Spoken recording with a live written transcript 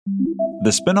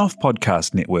The Spin-off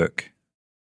Podcast Network.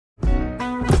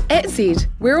 At Zed,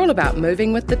 we're all about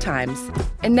moving with the times.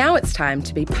 And now it's time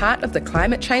to be part of the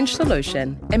climate change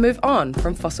solution and move on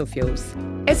from fossil fuels.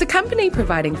 As a company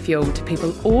providing fuel to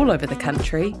people all over the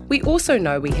country, we also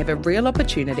know we have a real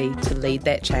opportunity to lead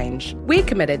that change. We're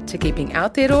committed to keeping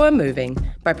Aotearoa moving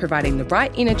by providing the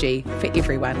right energy for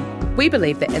everyone. We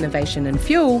believe that innovation in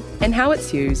fuel and how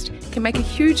it's used can make a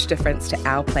huge difference to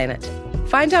our planet.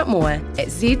 Find out more at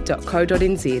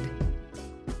z.co.nz.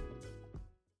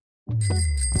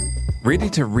 Ready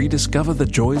to rediscover the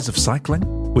joys of cycling?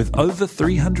 With over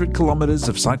 300 kilometres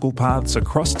of cycle paths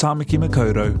across Tāmaki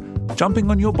Makaurau, jumping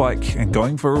on your bike and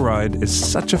going for a ride is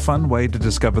such a fun way to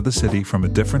discover the city from a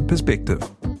different perspective.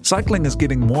 Cycling is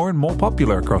getting more and more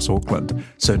popular across Auckland,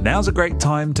 so now's a great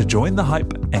time to join the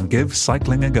hype and give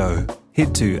cycling a go.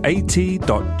 Head to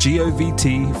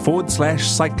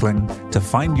at.govt/cycling to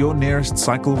find your nearest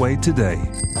cycleway today.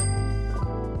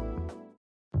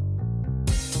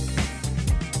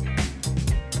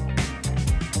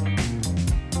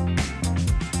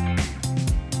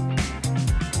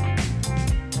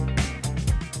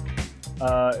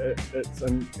 It's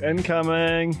an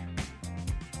incoming.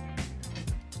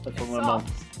 That's from my mum.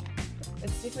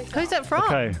 Who's it from?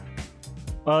 Okay.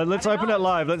 Let's open it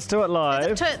live. Let's do it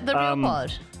live. Is it the real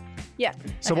pod? Yeah.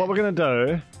 So what we're going to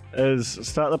do is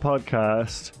start the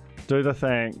podcast, do the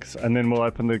thanks, and then we'll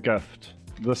open the gift.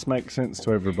 This makes sense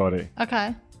to everybody.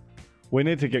 Okay. We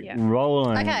need to get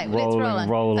rolling. Okay, let's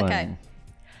roll. Okay.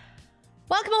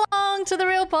 Welcome along to The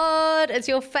Real Pod. It's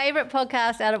your favourite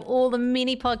podcast out of all the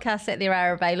many podcasts that there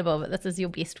are available, but this is your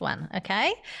best one,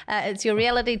 okay? It's your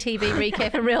reality TV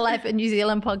recap and real life in New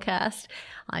Zealand podcast.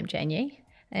 I'm Jane Yee,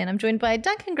 and I'm joined by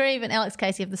Duncan Grieve and Alex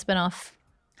Casey of The Spin-off.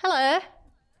 Hello.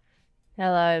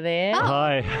 Hello there. Oh.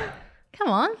 Hi. Come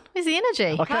on, where's the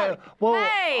energy? Okay, well,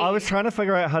 Hey. I was trying to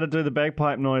figure out how to do the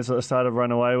bagpipe noise at the start of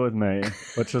Run Away With Me,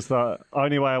 which is the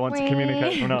only way I want to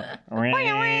communicate from now. Is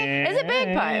it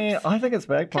bagpipes? I think it's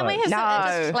bagpipes. Can we have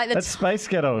something just like the It's Space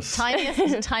Skittles.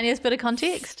 tiniest bit of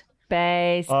context?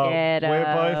 Space We're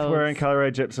both wearing Carly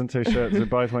Rae Jepsen t-shirts. We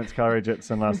both went to Carly Rae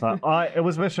Jepsen last night. It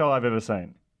was the best show I've ever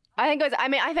seen. I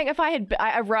think if I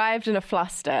arrived in a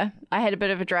fluster, I had a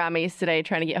bit of a drama yesterday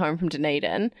trying to get home from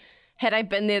Dunedin. Had I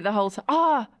been there the whole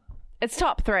time, it's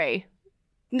top 3.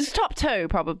 It's top 2,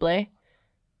 probably.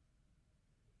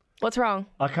 What's wrong?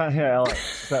 I can't hear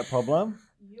Alex. Is that a problem?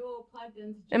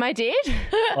 Am I dead?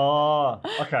 Oh,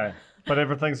 okay. But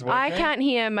everything's working? I can't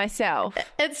hear myself.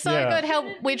 It's so Yeah. good how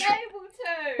we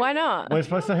Why not? We're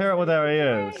supposed to hear it with our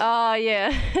ears. Oh, yeah.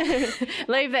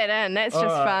 Leave that in. That's just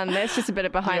fun. That's just a bit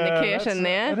of behind the curtain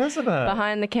there. It is a bit.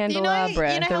 Behind the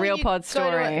candelabra, the how Real you Pod go to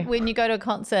story. when you go to a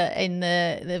concert and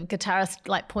the guitarist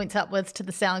like points upwards to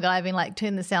the sound guy being like,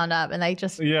 turn the sound up, and they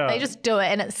just do it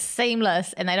and it's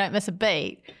seamless and they don't miss a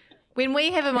beat. When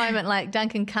we have a moment like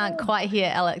Duncan can't quite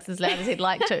hear Alex as loud as he'd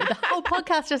like to, the whole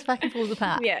podcast just fucking falls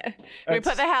apart. Yeah. We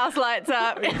put the house lights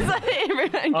up. It's like,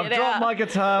 everyone I've get dropped out. my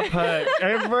guitar pick.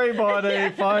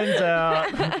 Everybody finds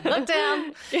out. Look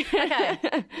down.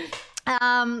 Okay.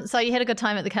 So you had a good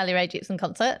time at the Carly Rae Jepsen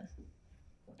concert?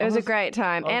 It was a great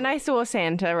time. And I saw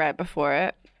Santa right before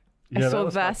it. I saw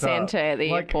the Santa at the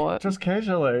airport. Just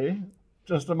casually,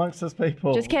 just amongst his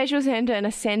people. Just casual Santa in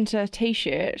a Santa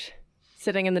t-shirt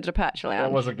sitting in the departure lounge.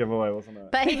 That was a giveaway, wasn't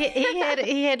it? But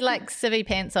he had like civvy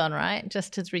pants on, right?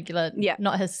 Just his regular,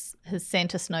 not his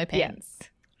Santa snow pants.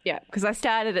 Yeah, because I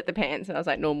started at the pants and I was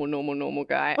like, normal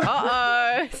guy.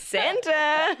 Uh-oh,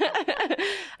 Santa.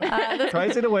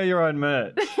 Crazy to wear your own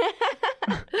merch.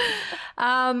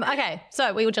 Okay,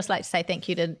 so we would just like to say thank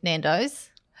you to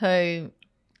Nando's, who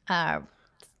are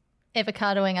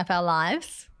avocadoing up our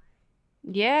lives.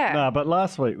 Yeah. Nah, but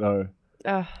last week, though,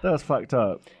 that was fucked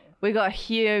up. We got a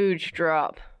huge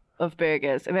drop of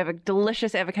burgers. We have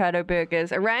delicious avocado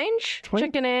burgers. A range,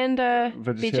 chicken and veggie.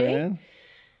 Vegetarian.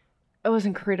 It was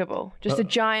incredible. Just a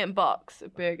giant box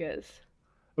of burgers.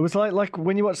 It was like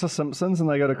when you watch The Simpsons and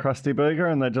they go to Krusty Burger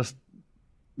and they just,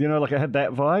 like it had that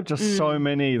vibe. Just so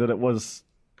many that it was.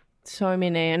 So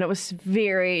many. And it was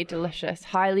very delicious.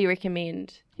 Highly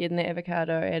recommend getting the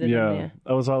avocado added in there.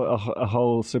 It was a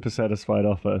whole super satisfied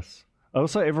office.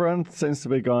 Also, everyone seems to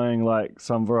be going like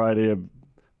some variety of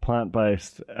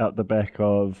plant-based out the back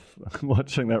of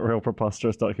watching that real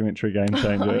preposterous documentary Game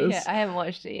Changers. I haven't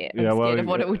watched it yet. I'm scared of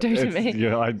what it will do to me.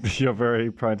 Yeah, you're very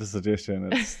prone to suggestion.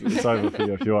 It's over for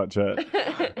you if you watch it.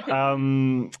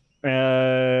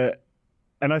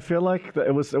 And I feel like that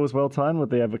it was well timed with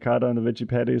the avocado and the veggie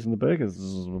patties and the burgers.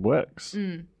 It works.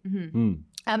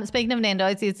 Speaking of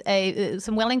Nando's, there's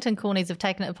some Wellington cornies have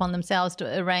taken it upon themselves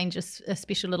to arrange a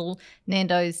special little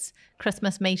Nando's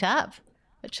Christmas meetup,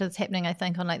 which is happening, I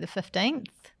think, on like the 15th.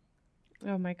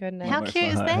 Oh my goodness. How Makes cute my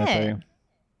is heart that? happy.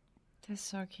 That's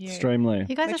so cute. Extremely.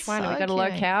 You guys Which are one? so We got a cute.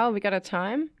 locale. We got a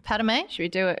time. Pardon me? Should we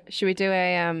do it? Should we do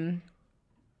a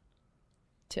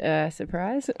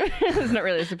surprise? It's not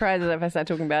really a surprise if I start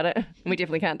talking about it. We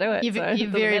definitely can't do it. You're, so it you're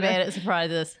doesn't very matter. bad at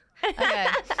surprises. Okay.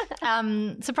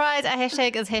 Surprise, our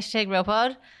hashtag is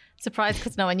 #RealPod. Surprise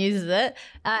because no one uses it.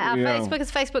 Our Yeah. Facebook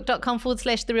is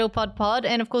facebook.com/TheRealPodPod.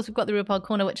 And of course, we've got the Real Pod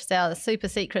Corner, which is our super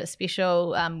secret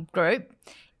special group.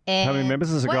 And How many members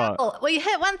has it got? Well, we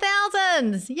hit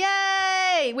 1,000.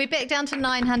 Yay! We're back down to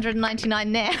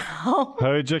 999 now.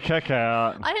 Who'd you kick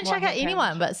out? I didn't check out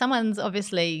anyone, but someone's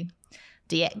obviously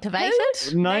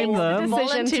deactivated. Name them.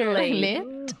 Decision to Voluntarily leave.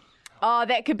 left. Oh,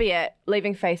 that could be it.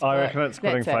 Leaving Facebook. I reckon it's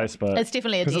quitting That's it. Facebook. It's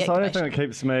definitely a Because it's the only thing deactivation. that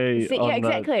keeps me See, on yeah,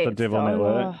 exactly. the Devil It's the-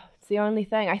 Network. It's the only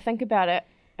thing. I think about it.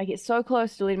 I get so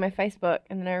close to deleting my Facebook,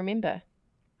 and then I remember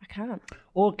I can't.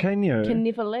 Or can you? Can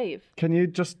never leave. Can you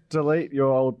just delete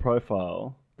your old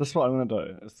profile? This is what I'm going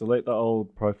to do. Is delete the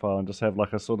old profile and just have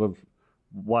like a sort of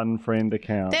one friend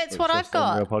account. That's what that's I've just on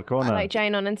got. Real Pod Corner. Like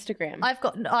Jane on Instagram.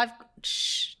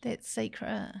 Shh, that's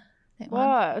secret. That what?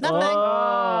 one. Nothing.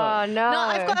 Oh no! No,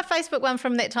 I've got a Facebook one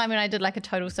from that time when I did like a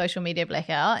total social media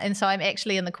blackout, and so I'm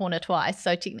actually in the corner twice.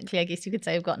 So technically, I guess you could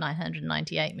say we've got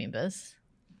 998 members.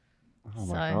 Oh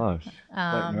my So, gosh.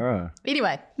 Black Mirror.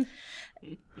 Anyway,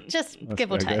 just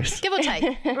give or very take, good. give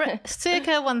or take,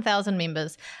 circa 1,000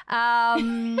 members.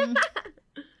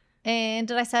 And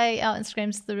did I say our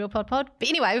Instagram's The Real Pod Pod? But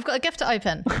anyway, we've got a gift to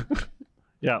open.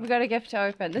 Yeah. We've got a gift to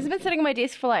open. This has been sitting on my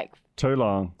desk for like Too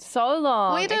long. so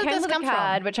long. Where did it came this with come a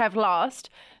card, from? which I've lost.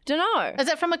 Dunno. Is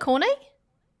it from a corny?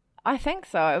 I think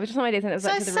so. It was just on my desk and it was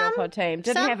like to the Real Pod team.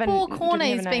 Didn't some have a poor didn't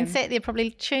corny's have a been name. sat there probably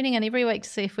tuning in every week to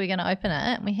see if we're going to open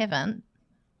it. We haven't.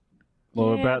 Well,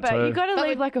 we're Yeah, about but to. you got to But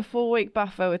leave like a 4-week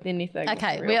buffer with anything. with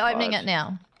Okay, the Real we're Pod. opening it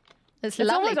now. It's It's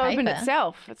lovely almost opened paper.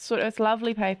 itself. It's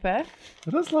lovely paper.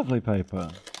 It is lovely paper.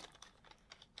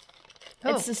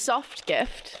 Oh. It's a soft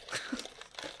gift.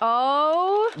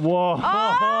 Oh. What?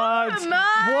 my what?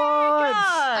 God.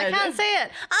 I can't see it.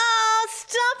 Oh,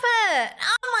 stop it.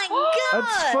 Oh my God.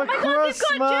 It's for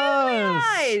Christmas.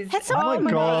 Eyes. Has someone, Oh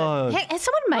my God. Has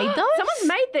someone made those? Someone's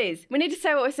made these. We need to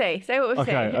say what we see. Say what we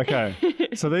see. Okay.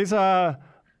 So these are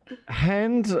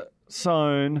hand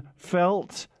sewn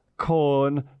felt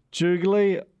corn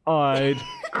jugly-eyed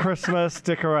Christmas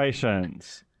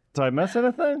decorations. Did I miss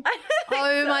anything?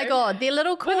 Oh my God. They're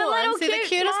little corns. little They're the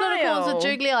cute cutest little corns smile. with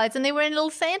googly eyes, and they're wearing little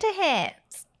Santa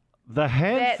hats. The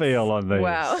hand That's- feel on these.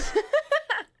 Wow.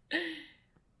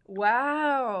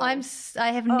 Wow. I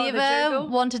have Oh, the never juggle?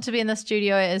 wanted to be in the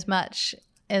studio as much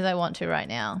as I want to right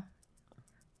now.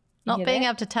 Not hear being that?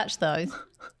 able to touch those.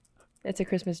 It's a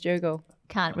Christmas juggle.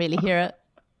 Can't really hear it.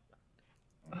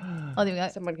 Oh, there we go.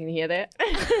 Someone can hear that.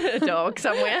 A dog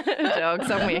somewhere. A dog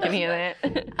somewhere can hear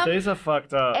that. These are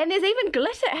fucked up. And there's even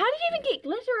glitter. How did you even get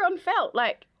glitter on felt?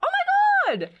 Like, oh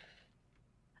my God.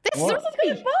 This What? is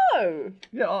It's got a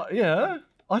bow. Yeah.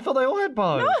 I thought they all had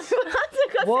bows.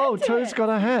 Whoa, two's got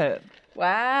a hat.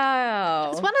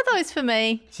 Wow. one of those for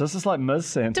me. So this is like Ms.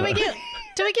 Santa. Do we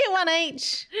get one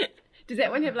each? Does that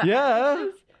one have like... Yeah.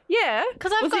 Yeah.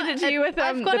 'Cause I've we'll got send it to a- you with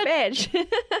I've got the a- badge.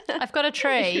 I've got a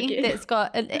tree that's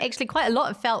got actually quite a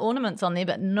lot of felt ornaments on there,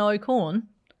 but no corn.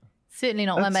 Certainly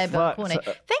not one It's made by fucked. corny.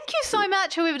 Thank you so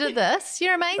much, whoever did this.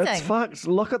 You're amazing. It's fucked.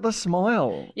 Look at the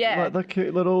smile. Yeah. Like the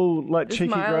cute little, like, The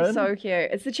cheeky smile's grin. so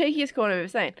cute. It's the cheekiest corn I've ever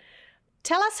seen.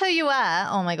 Tell us who you are.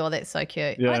 Oh my God, that's so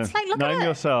cute. Yeah. Oh, it's like, look Name at it.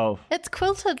 yourself. It's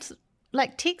quilted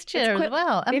like texture as Quite-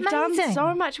 well. They've Amazing. done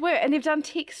so much work, and they've done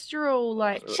textural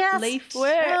like Just, leaf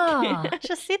work. Oh,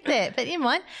 just said that, but never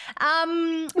mind.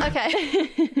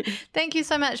 Okay. Thank you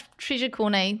so much, Treasure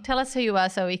Corny. Tell us who you are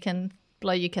so we can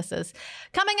blow you kisses.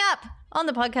 Coming up on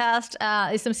the podcast,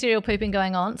 there's some serial pooping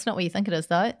going on. It's not what you think it is,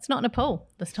 though. It's not in a pool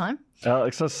this time.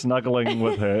 Alex is snuggling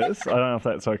with hers. I don't know if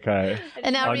that's okay.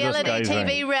 In our I'm just reality gazing.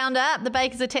 TV roundup, the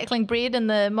bakers are tackling bread and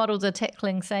the models are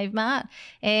tackling Save Mart.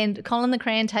 And Colin the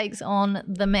Cran takes on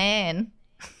the man.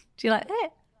 Do you like that?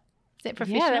 Is that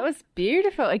professional? Yeah, that was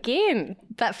beautiful. Again,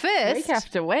 But first, week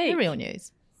after week. the real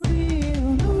news.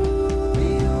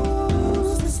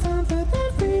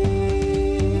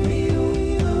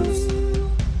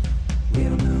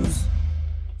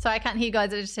 Sorry, I can't hear you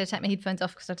guys. I just had to take my headphones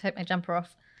off because I take my jumper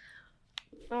off.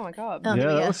 Oh my God. Oh, there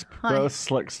Yeah, we go. that Hi. was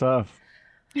slick stuff.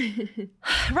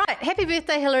 Right, happy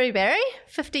birthday, Hilary Barry,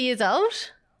 50 years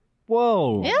old.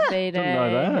 Whoa. Yeah. B-Day,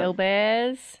 know that. Hill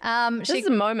Bears. She This is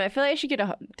a moment. I feel like I should get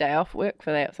a day off work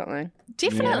for that or something.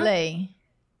 definitely.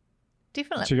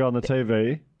 definitely. Should go on the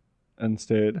TV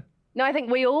instead. No, I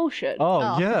think we all should.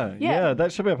 Oh, yeah.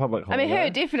 That should be a public I mean, holiday. her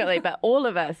definitely, but all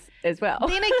of us as well.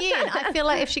 Then again, I feel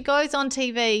like if she goes on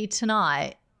TV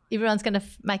tonight, everyone's going to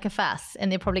make a fuss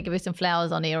and they'll probably give her some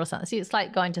flowers on air or something. So it's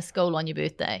like going to school on your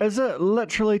birthday. Is it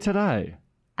literally today?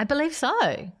 I believe so.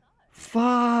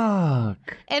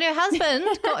 Fuck. And her husband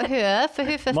got her, for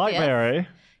her 50th, Mike Berry.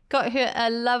 got her a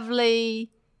lovely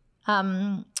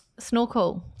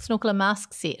snorkel and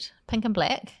mask set, pink and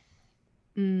black.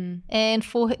 And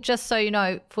just so you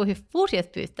know, for her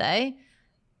 40th birthday,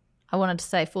 I wanted to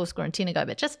say 40 and 10 ago,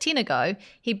 but just 10 ago,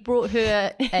 he brought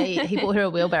her a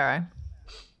wheelbarrow.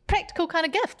 Practical kind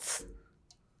of gifts.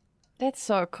 That's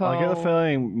so cool. I get the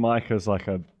feeling Mike is like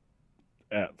a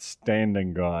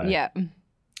outstanding guy. Yeah.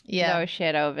 Yeah. No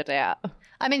shadow of a doubt.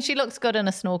 I mean, she looks good in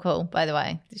a snorkel, by the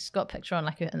way. She's got a picture on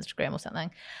like her Instagram or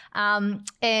something.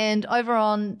 And over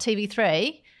on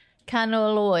TV3,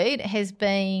 Carnell Lloyd has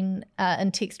been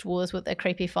in text wars with a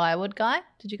creepy firewood guy.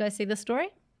 Did you guys see this story?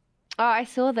 Oh, I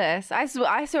saw this. I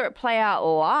saw it play out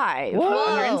live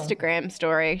on her Instagram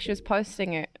story. She was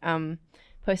posting it,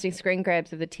 posting screen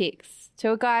grabs of the text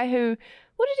to a guy who,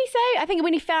 what did he say? I think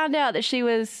when he found out that she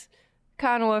was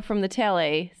Kanoa from the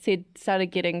telly, started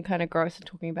getting kind of gross and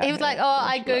talking about He was her. like, "Oh,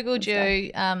 I googled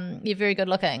you. You're very good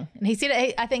looking." And he said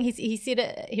it. I think he said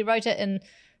it. He wrote it in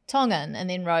Tongan and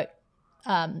then wrote,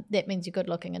 "That means you're good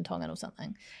looking" in Tongan or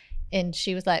something. And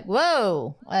she was like,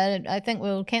 "Whoa, I think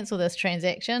we'll cancel this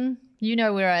transaction. You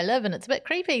know where I live, and it's a bit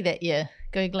creepy that you're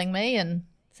googling me and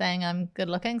saying I'm good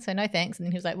looking. So no thanks." And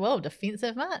then he was like, "Whoa,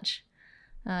 defensive much?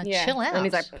 Chill out." And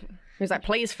he was like,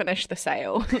 please finish the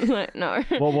sale. Like, no.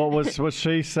 Well, what was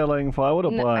she selling firewood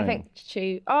or No, buying? I think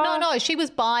she. Oh, No, she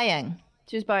was buying.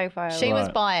 She was buying firewood. She was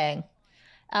Right. buying.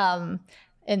 And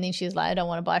then she was like, "I don't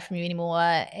want to buy from you anymore."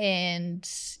 And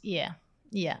yeah.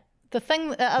 The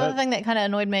other thing that kind of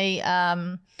annoyed me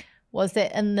was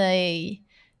that in I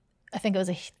think it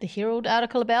was the Herald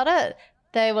article about it,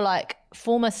 they were like,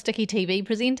 former Sticky TV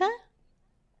presenter.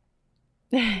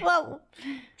 Well,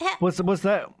 Was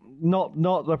that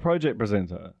not the project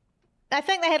presenter? I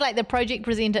think they had like the project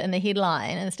presenter in the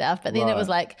headline and stuff, but then it was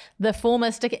Right. like the former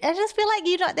Sticky. I just feel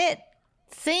like that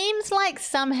seems like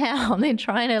somehow they're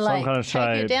trying to like kind of take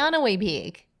it shade. down a wee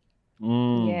peg.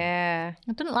 Yeah.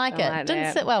 I didn't like Don't it. like Didn't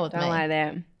that. sit well with Don't me. like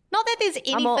that. Not that there's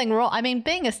anything wrong. I mean,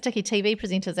 being a Sticky TV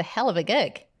presenter is a hell of a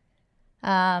gig.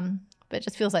 But it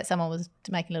just feels like someone was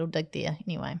making a little dig there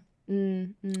anyway.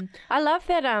 I love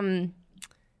that.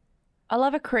 I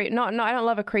love a creep. No, I don't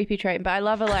love a creepy trait, but I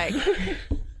love a like.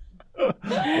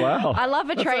 Wow. I love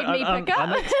a trade me pickup.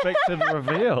 Unexpected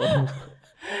reveal.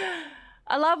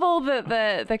 I love all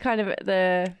the kind of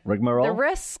the Rigmarole.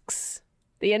 risks,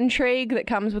 the intrigue that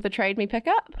comes with a trade me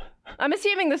pickup. I'm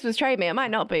assuming this was trade me. It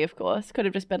might not be, of course. Could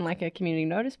have just been like a community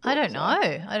notice board. I don't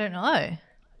know.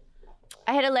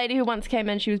 I had a lady who once came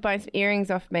in. She was buying some earrings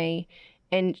off me,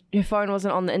 and her phone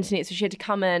wasn't on the internet, so she had to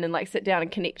come in and like sit down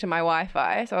and connect to my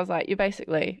Wi-Fi. So I was like, "You're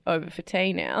basically over for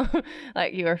tea now,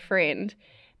 like you're a friend."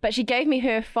 But she gave me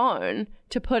her phone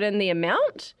to put in the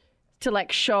amount to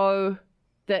like show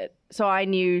that, so I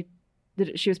knew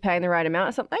that she was paying the right amount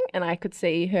or something, and I could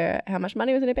see how much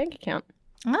money was in her bank account.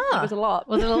 Oh, It was a lot.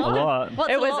 Was it a lot? A lot.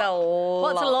 What's It a was lot? a lot.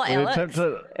 What's a lot, Were you Alex?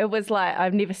 tempted, It was like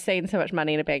I've never seen so much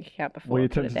money in a bank account before. were you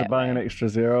put it tempted to that bang way. an extra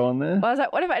zero on there? I was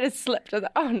like, what if I just slipped? I was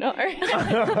like, oh no.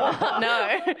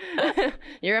 No.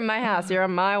 You're in my house. You're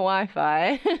on my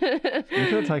Wi-Fi. You could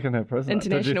have taken her prisoner. Did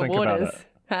you International think waters. about it?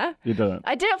 Huh? You didn't.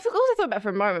 I did. I also thought about it for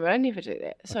a moment, but I never do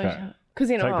that. So, Okay. because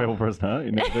Take people prisoner.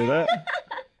 You never do that.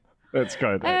 Let's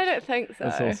go. I don't think so.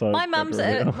 That's also My a mum's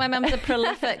good reveal. a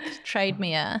prolific trade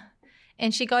meer,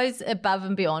 and she goes above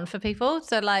and beyond for people.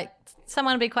 So like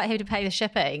someone will be quite happy to pay the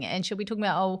shipping, and she'll be talking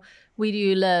about, "Oh, where do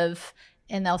you live?"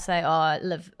 And they'll say, "Oh, I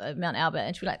live at Mount Albert,"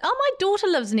 and she'll be like, "Oh, my daughter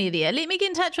lives near there. Let me get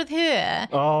in touch with her."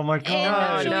 Oh my god. And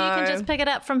I'm sure you no. can just pick it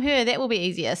up from her. That will be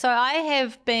easier. So I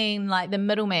have been like the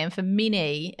middleman for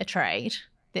many a trade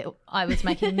that I was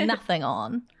making nothing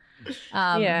on.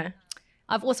 Yeah.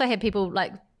 I've also had people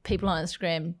on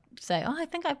Instagram say, "Oh, I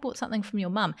think I bought something from your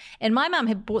mum." And my mum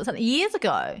had bought something years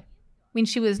ago when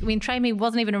Trade Me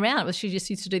wasn't even around. She just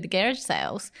used to do the garage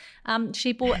sales.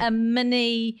 She bought a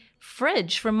mini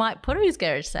fridge from Mike Puru's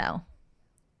garage sale.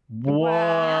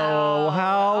 Whoa.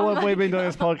 How have we been doing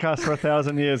this podcast for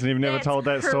 1,000 years and you've never told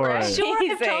that story? I'm sure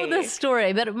I've told this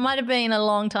story, but it might have been a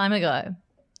long time ago.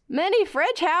 Mini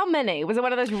fridge? How many? Was it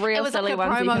one of those real It was silly like a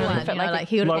ones? promo that you one, could fit like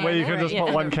he would Like where you could just put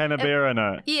Yeah. one can of beer in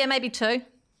it. Yeah, maybe two.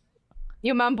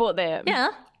 Your mum bought that? Yeah.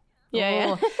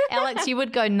 Yeah. Oh, Alex, you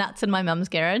would go nuts in my mum's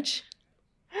garage.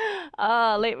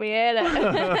 Oh, let me at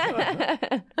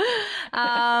it.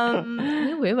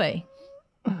 Where were we?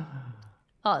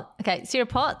 Oh, okay. Sarah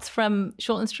Potts from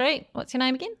Shortland Street. What's your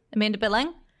name again? Amanda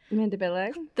Billing. Amanda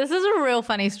Billing. This is a real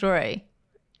funny story.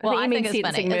 Well, I think you mean it's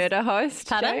Sensing funny. Murder host,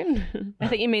 Pardon? Jane. I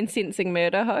think you mean Sensing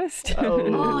Murder host.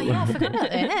 Oh, yeah, I forgot about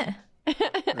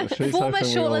that. She's Former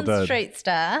hoping we all Shortland did. Street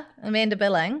star, Amanda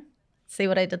Billing. See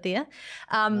what I did there?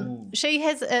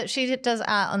 She does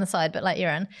art on the side, but like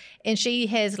Erin, and she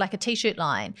has like a T-shirt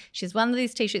line. She's one of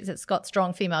these T-shirts that's got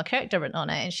strong female character written on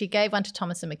it, and she gave one to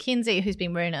Thomasin McKenzie, who's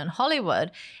been wearing it in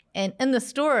Hollywood. And in the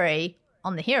story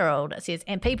on the Herald, it says,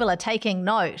 and people are taking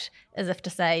note, as if to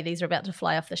say these are about to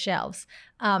fly off the shelves.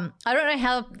 I don't know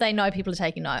how they know people are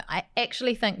taking note. I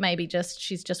actually think maybe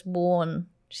she's just worn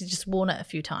it a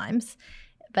few times.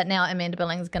 But now Amanda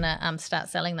Billing's going to start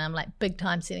selling them, like big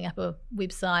time, setting up a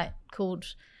website called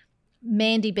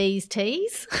Mandy B's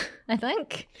Tees, I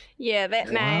think. Yeah, that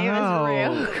name Wow.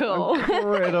 is real cool.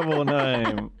 Incredible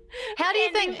name. How do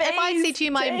you think, if I said to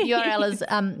you my URL is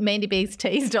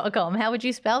mandybstees.com, how would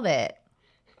you spell that?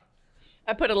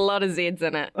 I put a lot of Z's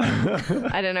in it.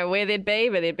 I don't know where they'd be,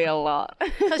 but there'd be a lot.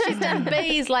 Because she's done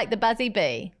bees like the buzzy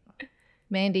bee.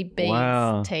 Mandy B's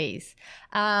Wow. Tees.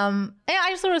 Yeah, I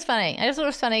just thought it was funny.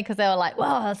 Because they were like,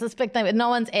 wow, it's this big thing. But no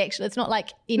one's actually, it's not like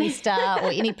any star or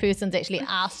any person's actually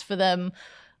asked for them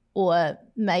or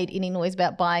made any noise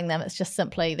about buying them. It's just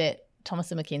simply that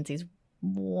Thomasin McKenzie's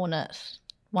worn it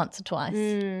once or twice.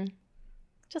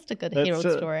 Just a good That's Herald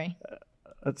it. story.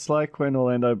 It's like when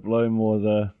Orlando Bloom wore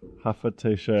the Huffer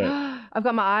t-shirt. I've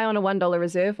got my eye on a $1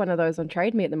 reserve, one of those on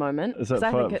Trade Me at the moment. Is it 'cause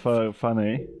I think it's- for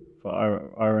funny, for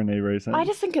irony reasons? I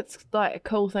just think it's like a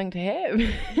cool thing to have.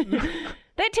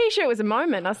 That T-shirt was a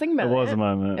moment. I was thinking about It it. was a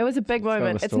moment. It was a big Tell the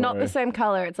moment. It's not the story. same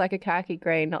colour. It's like a khaki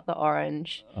green, not the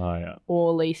orange Oh, yeah.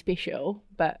 Orly special,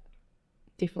 but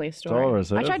definitely a story. $1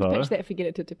 reserve, I tried to though. pitch that for Get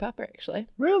It to Te Papa, actually.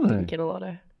 Really? Didn't get a lot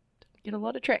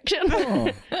of traction.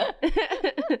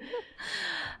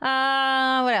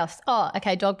 Oh. What else? Oh,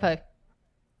 okay, dog poo.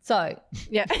 So,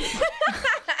 Yeah.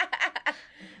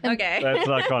 Okay. That's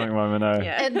an iconic moment, eh?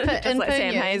 Yeah. in Just like poo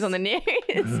Sam news, Hayes on the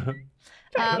news.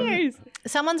 News.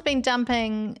 someone's been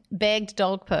dumping bagged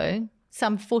dog poo,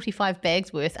 some 45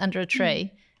 bags worth, under a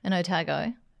tree in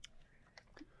Otago.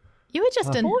 You were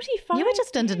just in 45 You were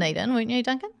just in Dunedin, weren't you,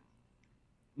 Duncan?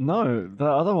 No, the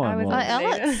other one was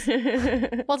was.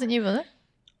 Alex? Wasn't you with it?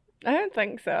 I don't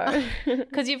think so.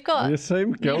 Because you've got You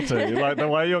seem guilty, like the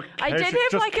way you're I did have,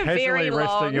 just like, a very casually resting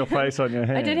long- your face on your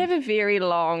hand. I did have a very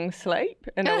long sleep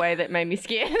in a way that made me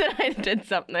scared that I did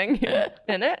something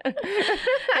in it.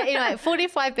 anyway,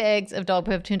 45 bags of dog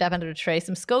poo have turned up under a tree.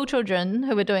 Some school children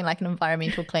who were doing like an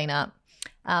environmental cleanup,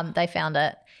 they found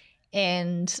it.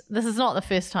 And this is not the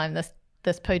first time this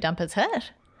poo dumper's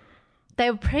hit. They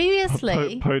were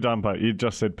previously... Poo dumper. You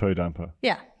just said poo dumper.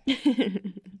 Yeah.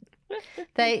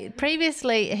 They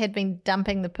previously had been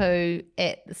dumping the poo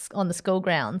on the school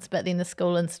grounds, but then the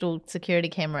school installed security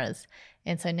cameras,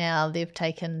 and so now they've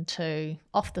taken to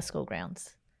off the school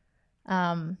grounds.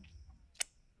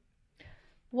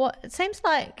 What it seems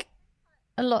like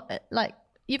a lot, like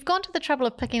you've gone to the trouble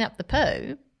of picking up the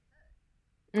poo,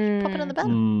 pop it in the bin.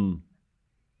 Mm.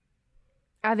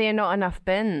 Are there not enough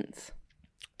bins?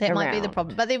 That might be the around?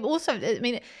 problem. But they've also, I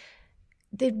mean,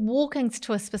 they're walking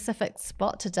to a specific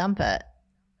spot to dump it.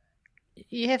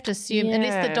 You have to assume,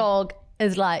 unless the Yeah. dog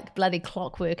is like bloody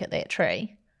clockwork at that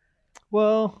tree,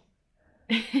 Well,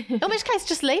 in which case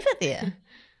just leave it there.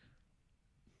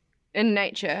 In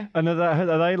nature. and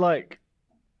are they like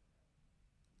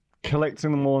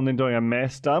collecting them all and then doing a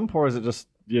mass dump, or is it just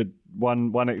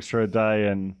one extra a day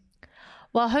and?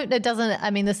 Well, I hope it doesn't. I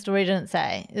mean, the story didn't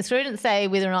say. The story didn't say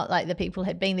whether or not like the people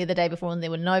had been there the day before and there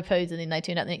were no poos, and then they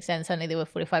turned up the next day and suddenly there were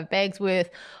 45 bags worth,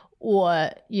 or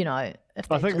you know,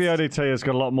 if I they think the just- ODT has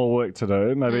got a lot more work to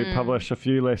do. Maybe publish a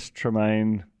few less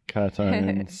Tremaine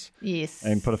cartoons yes.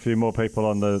 and put a few more people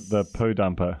on the poo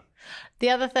dumper. The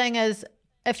other thing is,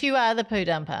 if you are the poo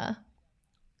dumper,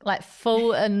 like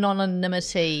full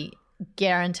anonymity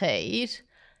guaranteed,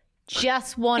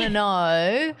 just want to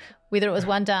know whether it was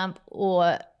one dump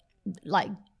or like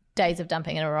days of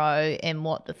dumping in a row and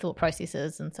what the thought process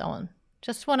is and so on.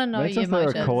 Just want to know Imagine your if they were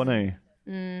motives. corny.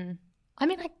 I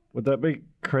mean, like, Would that be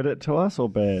credit to us or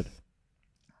bad?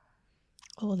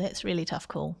 oh, that's really tough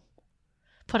call.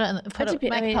 Make a poll. It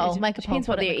Make a poll. depends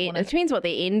what put it in the it corner. depends what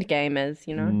the end game is,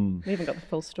 you know. We haven't got the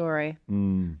full story.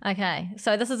 Okay,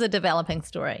 so this is a developing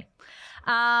story.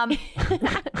 In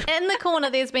the corner,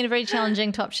 there's been a very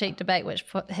challenging top sheet debate which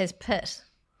has pit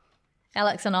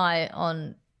Alex and I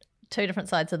on two different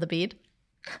sides of the bed.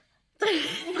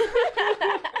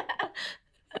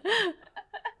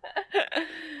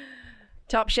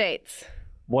 Top sheets.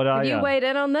 What are Have you weighed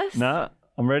in on this? Nah,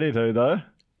 I'm ready to though.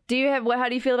 How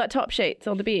do you feel about top sheets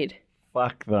on the bed?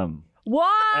 Fuck them.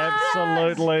 What?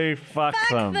 Absolutely fuck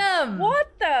them. What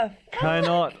the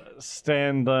Cannot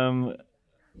stand them.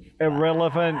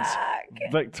 Irrelevant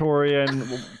Victorian.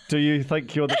 Do you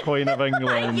think you're the Queen of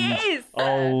England? Yes.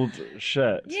 Old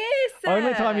shit. Yes.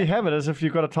 Only time you have it is if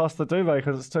you've got to toss the duvet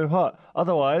because it's too hot.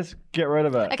 Otherwise, get rid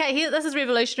of it. Okay, this is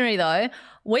revolutionary though.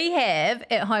 We have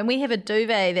at home, a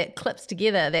duvet that clips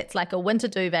together that's like a winter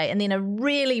duvet and then a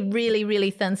really, really,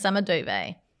 really thin summer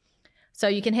duvet. So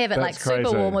you can have it That's like super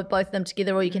crazy. warm with both of them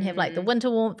together, or you can have like the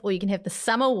winter warmth, or you can have the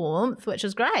summer warmth, which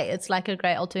is great. It's like a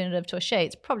great alternative to a sheet.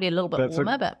 It's probably a little bit That's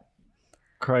warmer, but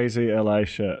Crazy LA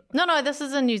shit. no, this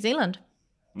is in New Zealand.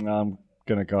 I'm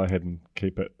going to go ahead and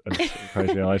keep it as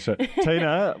crazy LA shit.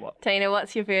 Tina,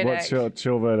 what's your verdict? what's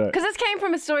your verdict? Because this came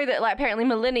from a story that like apparently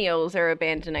millennials are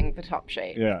abandoning the top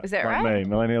sheet. Yeah. Is that like right?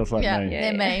 me. Millennials like Yeah, me.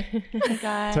 they're me. Hey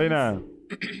guys.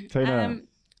 Tina.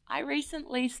 I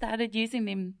recently started using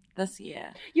them this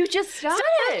year. You just started.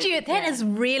 That is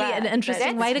really an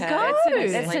interesting way to go.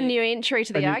 That's a new entry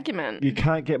to the argument. You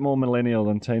can't get more millennial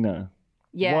than Tina.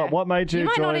 Yeah. What made you You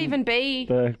might join not even be.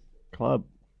 the club?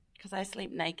 Because I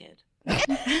sleep naked.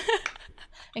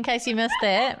 In case you missed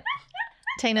that,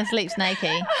 Tina sleeps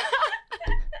naked.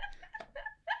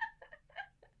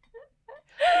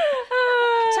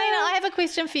 Tina, I have a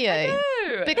question for you.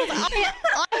 Because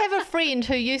I have a friend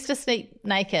who used to sleep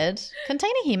naked. Can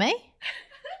Tina hear me?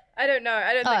 I don't know.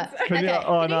 I don't think so. Can you, Okay.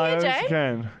 oh, Can you no, hear yes, Jay? you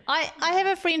can. I have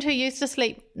a friend who used to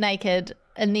sleep naked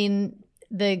and then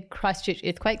the Christchurch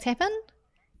earthquakes happened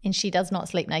and she does not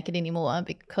sleep naked anymore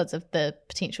because of the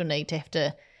potential need to have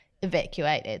to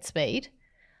evacuate at speed.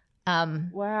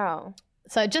 Wow.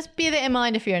 So just bear that in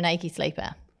mind if you're a naked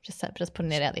sleeper. Just putting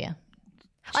that out there.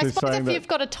 I She's suppose saying if that- you've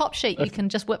got a top sheet, you can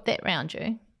just whip that round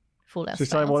you. Full out She's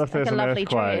saying, what if there's a an lovely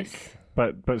earthquake? dress.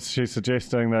 But she's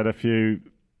suggesting that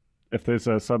if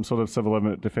there's some sort of civil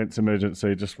defence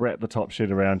emergency, just wrap the top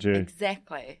sheet around you.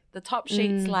 Exactly. The top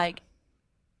sheet's like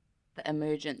the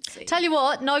emergency. Tell you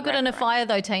what, no good in a fire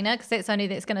though, Tina, because that's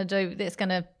going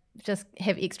to just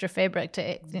have extra fabric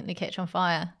to accidentally catch on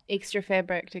fire. Extra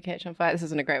fabric to catch on fire. This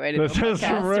isn't a great way to do a This is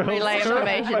podcast, real to relay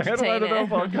information to way to do a Tina.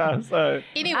 podcast. So.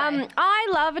 Anyway, I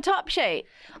love a top sheet.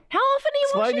 How often are you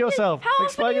Explain washing yourself. How often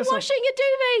Explain are you yourself. washing your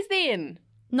duvets then?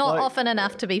 not like- often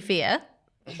enough to be fair.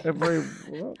 Every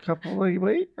couple of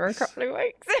weeks. For a couple of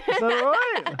weeks. Is that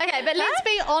right? Okay, but let's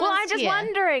be honest. Well, I'm just here.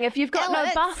 wondering if you've got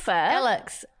Alex, no buffer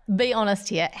Alex, be honest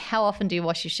here. How often do you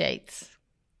wash your sheets?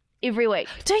 every week.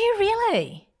 Do you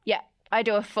really? Yeah, I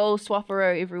do a full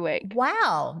swapperoo every week.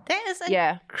 Wow, that is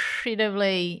Yeah.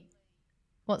 incredibly.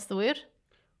 What's the word?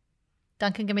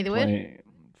 Duncan, give me the word.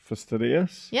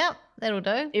 Fastidious. Yep, that'll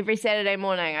do. Every Saturday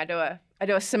morning, I do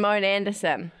a Simone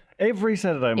Anderson. Every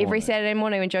Saturday morning. Every Saturday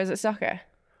morning when Joe's at soccer.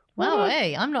 Wow,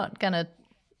 hey, I'm not gonna.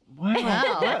 Wow.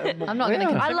 Wow, I'm not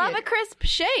gonna. Yeah. I love a crisp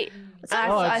sheet.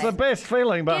 Oh, it's the best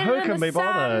feeling, but Get it who in can the be sun.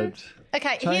 bothered?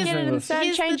 Okay, Changing here's, the-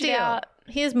 here's the Change it deal. out.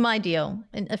 Here's my deal.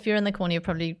 And if you're in the corner, you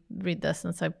probably read this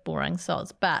and so boring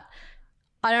sods. But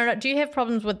I don't know. Do you have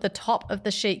problems with the top of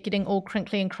the sheet getting all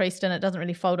crinkly and creased and it doesn't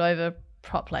really fold over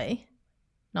properly?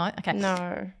 No? Okay.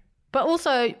 No. But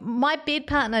also, my bed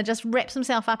partner just wraps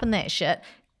himself up in that shit,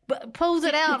 but pulls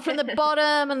it out from the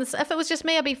bottom. And if it was just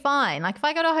me, I'd be fine. Like if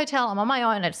I go to a hotel, I'm on my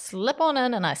own, I'd slip on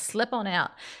in and I slip on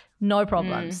out. No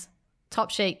problems. Top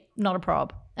sheet, not a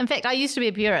prob. In fact, I used to be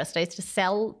a purist. I used to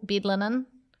sell bed linen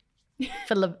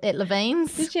at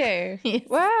Levine's. Did you? Yes.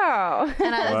 Wow.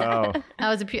 And Wow.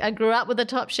 I grew up with a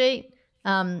top sheet,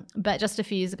 but just a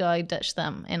few years ago I ditched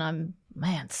them, and I'm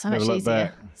so Never much looked easier.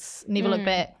 back. Never look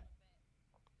back.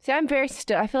 See, I'm very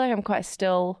still. I feel like I'm quite a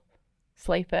still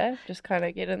sleeper. Just kind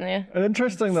of get in there.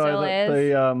 Interesting though Still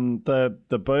that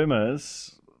the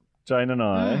boomers, Jane and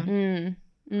I,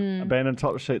 Mm. abandoned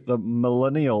top sheet. The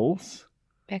millennials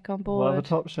Back on love a board.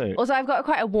 top sheet. Also, I've got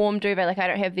quite a warm duvet. Like I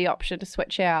don't have the option to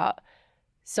switch out.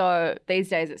 So these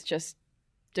days it's just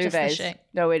Just the duvets, sheet.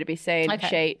 nowhere to be seen. Okay.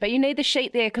 Sheet, but you need the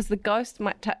sheet there because the ghost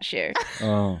might touch you.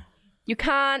 Oh, You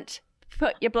can't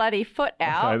put your bloody foot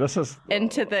out okay. This is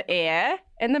into the air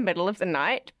in the middle of the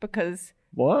night because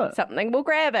what something will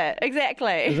grab it.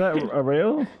 Exactly. is that a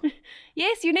real?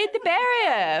 Yes, you need the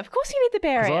barrier. Of course, you need the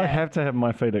Because barrier. I have to have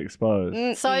my feet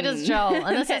exposed. So does Joel,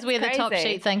 and this is That's where the top crazy.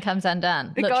 sheet thing comes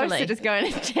undone. The literally. ghosts are just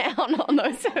going to town on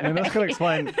those. And this could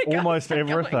explain almost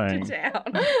everything.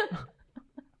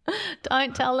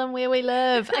 Don't tell them where we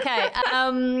live. Okay.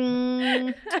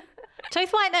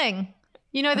 Tooth whitening.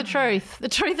 You know the truth. The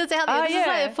truth is out there. Oh, This is yeah.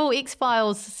 like a full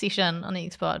X-Files session on the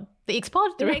X-Pod. The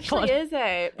X-Pod? The There X-Pod. actually is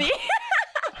a.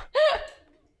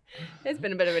 It's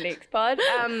been a bit of an X-pod.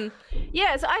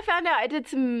 So I found out I did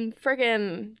some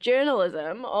friggin'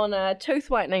 journalism on tooth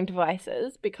whitening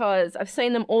devices because I've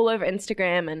seen them all over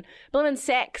Instagram, and Bloomin'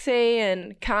 Saxy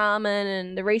and Carmen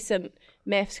and the recent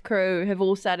Maths crew have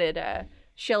all started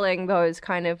shilling those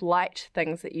kind of light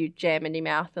things that you jam in your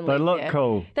mouth. And They look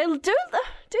cool. They do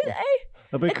they?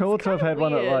 It'd be cool to have had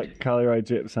one at weird. like Carly Rae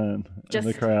Jepsen in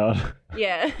the crowd.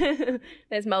 Yeah,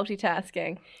 there's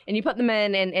multitasking. And you put them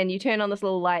in and you turn on this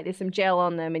little light, there's some gel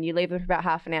on them, and you leave them for about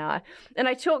half an hour. And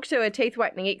I talked to a teeth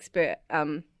whitening expert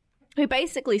who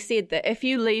basically said that if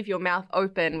you leave your mouth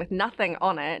open with nothing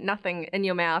on it, nothing in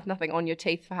your mouth, nothing on your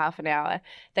teeth for half an hour,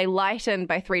 they lighten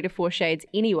by 3 to 4 shades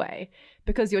anyway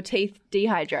because your teeth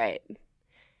dehydrate.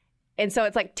 And so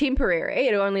it's like temporary.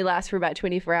 It'll only last for about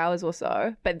 24 hours or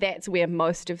so. But that's where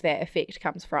most of that effect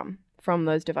comes from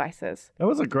those devices. That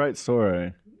was a great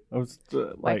story. I was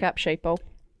Wake up, sheeple.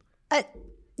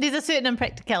 There's a certain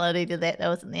impracticality to that,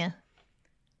 though, isn't there?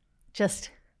 Just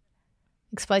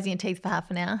exposing your teeth for half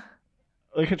an hour.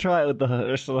 We could try it with the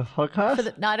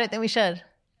podcast. No, I don't think we should.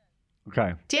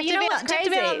 Okay. Do you You know have what's to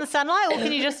be out crazy? in the sunlight, or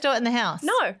can you just do it in the house?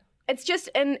 No, it's just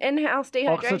in-house dehydration,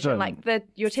 Oxygen. like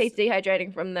your teeth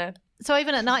dehydrating from the... So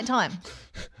even at night time?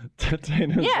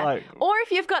 Tina's Yeah, like, or if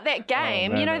you've got that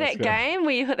game, man, you know that's that good. game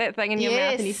where you put that thing in your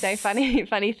mouth and you say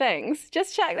funny things,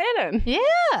 just chuck that in.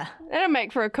 Yeah. That'll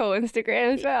make for a cool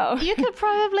Instagram as well. You could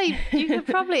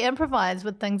probably improvise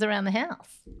with things around the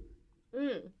house.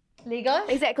 Lego?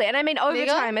 Exactly, and I mean over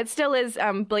Lego? time it still is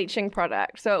bleaching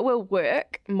product, so it will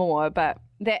work more, but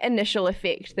that initial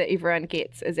effect that everyone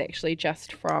gets is actually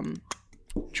just from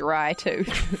dry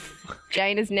tooth.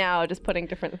 Jane is now just putting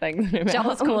different things in her mouth.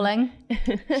 Joel's calling.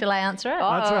 Shall I answer it?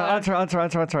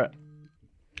 answer it.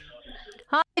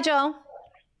 Hi, Joel.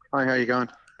 Hi, how you going?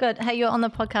 Good. Hey, you're on the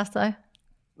podcast, though.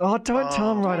 Oh, don't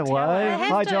tell him right away. I have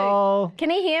Hi, to. Joel. Can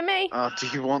he hear me? Do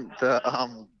you want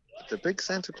the big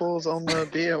Santa Claus on the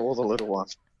beer or the little one?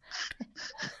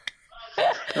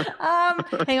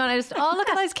 Hang on. Look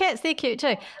at those cats. They're cute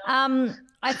too.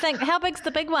 I think, how big's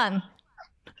the big one?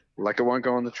 Like it won't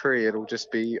go on the tree, it'll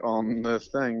just be on the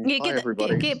thing. You Hi,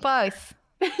 everybody. get both.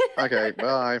 Okay,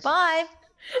 bye. Bye.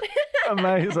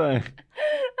 Amazing.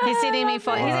 He's sending me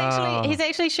Wow. he's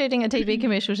actually shooting a TV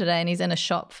commercial today, and he's in a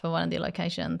shop for one of their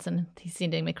locations, and he's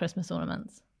sending me Christmas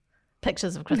ornaments,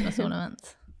 pictures of Christmas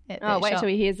ornaments. At Oh, that wait shop. till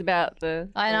he hears about the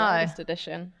I know. latest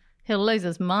edition. He'll lose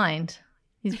his mind.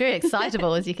 He's very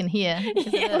excitable, as you can hear.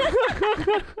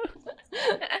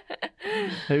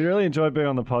 He really enjoyed being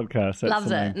on the podcast. That's Loves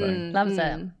the main it. thing. Loves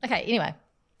it. Okay, anyway.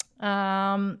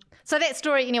 So that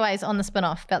story, anyways, on the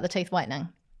spin-off about the teeth whitening.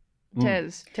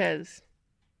 Tis.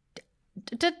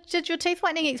 Did your teeth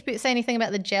whitening expert say anything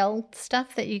about the gel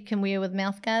stuff that you can wear with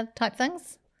mouthguard type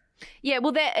things? Yeah,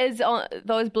 well, that is on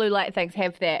those blue light things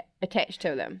have that attached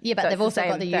to them. Yeah, but So they've it's also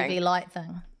got the same UV thing. light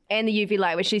thing. And the UV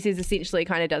light, which she says essentially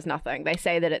kind of does nothing. They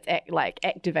say that it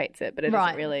activates it, but it Right.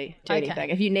 doesn't really do Okay. anything.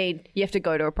 If you have to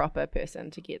go to a proper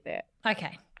person to get that.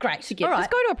 Okay, great. All right. All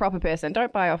Just go to a proper person.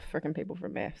 Don't buy off freaking people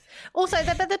from maths. Also,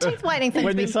 the teeth whitening thing.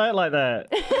 When you say it like that,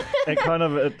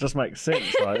 it just makes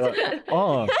sense, right? Like,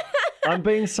 oh, I'm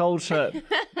being sold shit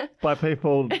by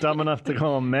people dumb enough to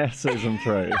go on math season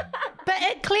 3. But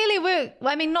it clearly worked.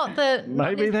 I mean, not the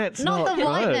Maybe that's not not the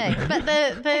whitening, good. but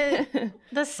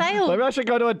the sale. Maybe I should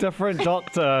go to a different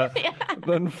doctor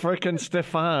than frickin'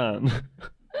 Stefan.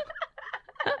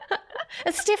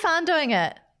 Is Stefan doing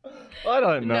it? I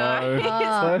don't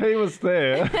know. So he was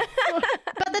there.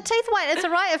 But the teeth white, it's a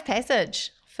rite of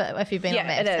passage for if you've been on Yeah,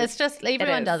 maths. it is. It's just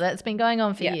everyone is. does it. It's been going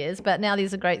on for Yeah. years, but now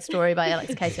there's a great story by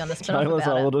Alex Casey on the spin-off Taylor's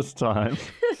about it. oldest time.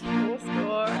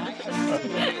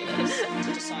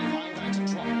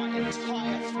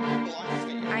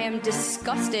 I am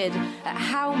disgusted at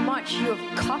how much you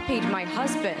have copied my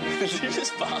husband.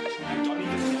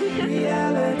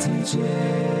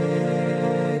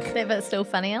 That bit's still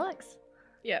funny, Alex.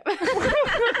 Yeah.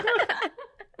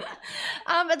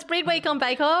 It's bread week on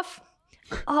Bake Off.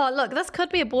 Oh, look, this could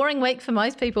be a boring week for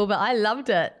most people, but I loved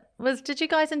it. Did you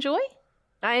guys enjoy?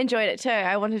 I enjoyed it too.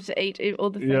 I wanted to eat all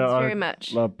the things Yeah, very I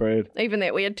much. love bread. Even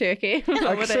that weird turkey.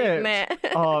 I would have eaten that.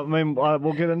 I mean,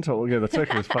 we'll get into it. The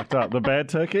turkey was fucked up. The bad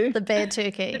turkey? The bad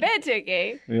turkey. Bad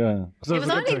turkey. Yeah. There was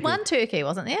only one turkey,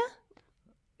 wasn't there?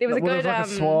 There was a Well, good there was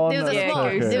like a swan There was a and swan.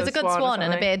 turkey. There was a good Swan or swan and a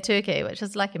something. bad turkey, which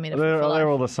is like a metaphor for They're life.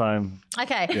 all the same.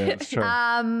 Okay. Yeah, it's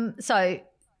true. So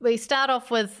we start off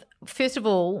with, first of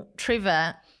all,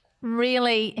 Trevor,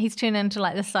 really, he's turned into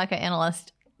like the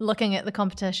psychoanalyst, looking at the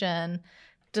competition,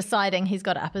 deciding he's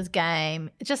got to up his game.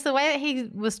 Just the way that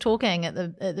he was talking at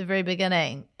the very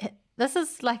beginning, this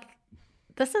is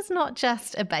this is not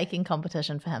just a baking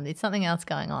competition for him. There's something else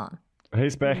going on.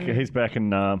 He's back. He's back in.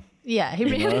 Yeah, he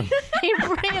really, he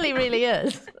really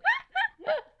is.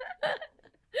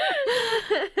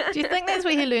 Do you think that's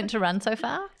where he learned to run so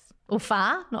fast? Or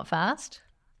far, not fast?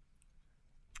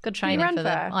 Good training for the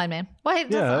Iron Man. Well, he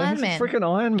does Iron he's Man. a freaking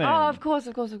Iron Man. Oh, of course.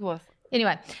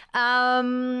 Anyway,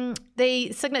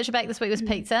 the signature bake this week was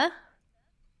pizza.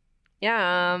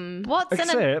 What's in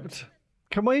it? Except,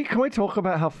 can we talk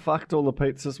about how fucked all the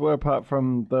pizzas were, apart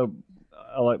from the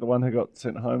one who got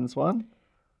sent home's one?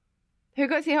 Who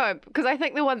got you home? Because I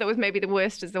think the one that was maybe the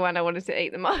worst is the one I wanted to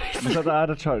eat the most. Was that the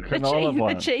artichoke and olive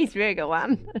one? The cheeseburger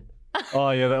one. Oh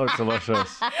yeah, that looks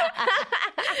delicious.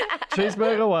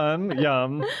 Cheeseburger one,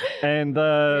 yum, and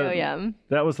Real yum.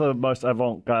 That was the most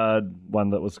avant-garde one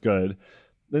that was good.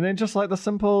 And then just like the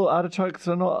simple artichokes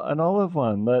and an olive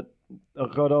one that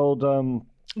got old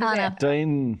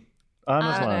Dean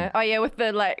Anna's one. Oh yeah, with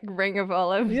the like ring of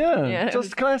olive. Yeah,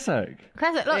 just classic.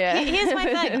 Classic. Look, here's my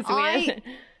thing.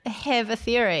 I have a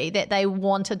theory that they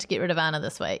wanted to get rid of Anna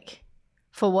this week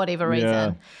for whatever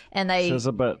reason, and they. She's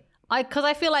a bit. Because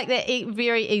I feel like that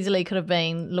very easily could have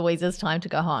been Louisa's time to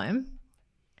go home.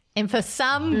 And for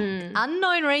some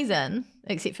unknown reason,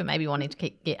 except for maybe wanting to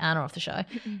get Anna off the show,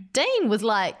 Dean was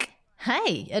like,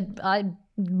 hey, I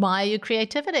admire your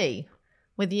creativity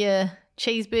with your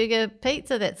cheeseburger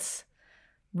pizza that's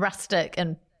rustic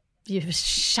and you're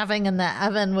shoving in the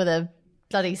oven with a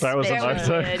bloody That was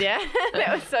amazing. Yeah,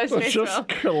 that was so It stressful. just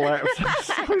collapsed.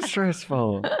 So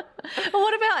stressful. Well,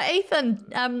 what about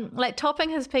Ethan, like topping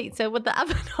his pizza with the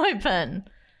oven open?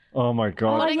 Oh my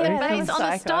god. Putting the that base was on the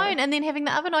psycho. stone and then having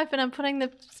the oven open and putting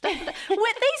the stuff. These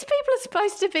people are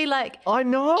supposed to be like I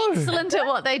know. excellent at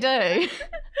what they do.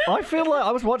 I feel like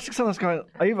I was watching someone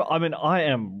going, I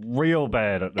am real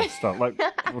bad at this stuff. Like,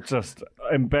 just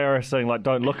embarrassing, like,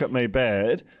 don't look at me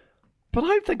bad. But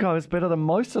I think I was better than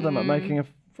most of them at making a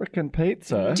freaking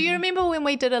pizza. Do you remember when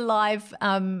we did a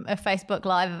Facebook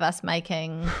live of us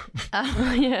making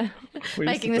We used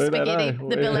making to the do that, spaghetti, eh?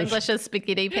 the Bill Weird. English's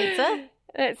spaghetti pizza?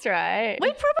 That's right. We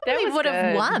That probably was would have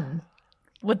good. won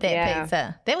with that Yeah.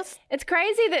 pizza. That was It's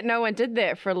crazy that no one did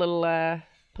that for a little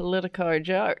Politico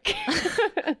joke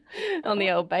on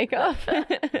the old Bake Off.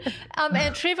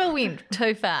 and Trevor went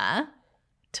too far,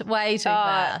 way too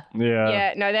far.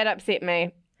 Yeah, no, that upset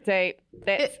me. So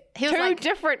that's He was two like-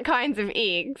 different kinds of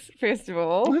eggs, first of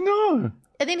all. I know.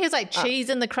 And then he was like, cheese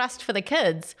in the crust for the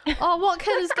kids. Oh, what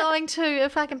kid is going to a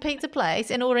fucking pizza place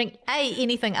and ordering A,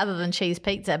 anything other than cheese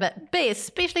pizza, but B,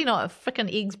 especially not a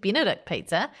freaking Eggs Benedict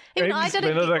pizza. Even Eggs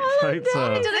Benedict pizza.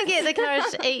 I didn't get the courage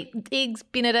to eat Eggs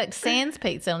Benedict sans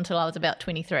pizza until I was about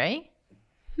 23.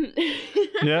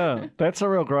 Yeah, that's a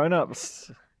real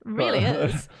grown-ups. Really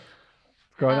is.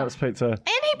 Grown-ups pizza. And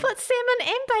he put salmon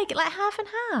and bacon, like half and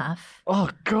half. Oh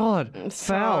god,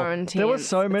 foul! There were intense.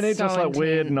 so many It's so just like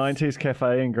weird intense. '90s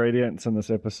cafe ingredients in this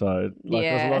episode. Like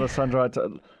there's a Yeah. lot of sun-dried.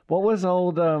 What was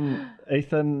old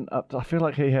Ethan up to? I feel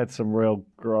like he had some real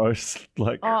gross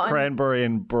like cranberry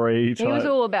and brie. He was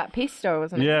type- all about pesto,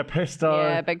 wasn't he? yeah, pesto.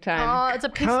 Yeah, big time. Oh, it's a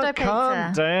pesto Calm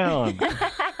pizza. down.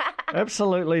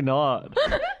 Absolutely not.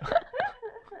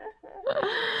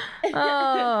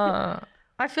 Oh.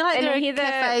 I feel like And there you are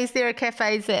hear the-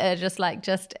 cafes that are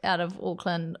just out of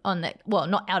Auckland on that. Well,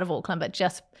 not out of Auckland, but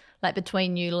just like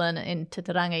between Newlyn and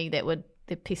Titirangi.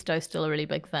 The pesto's still a really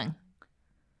big thing.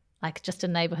 Like just a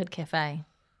neighbourhood cafe.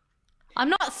 I'm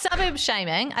not suburb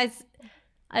shaming. I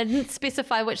didn't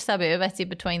specify which suburb. I said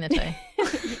between the two.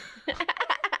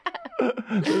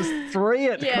 There's three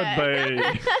it could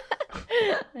be.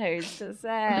 Who's to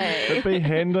say? Could be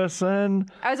Henderson.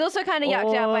 I was also kind of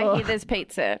yucked out by Oh. Heather's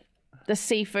Pizza, the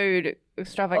seafood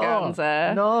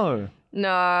extravaganza. No. No.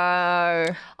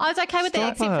 I was okay with that,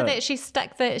 Stop except for it.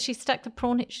 that she stuck the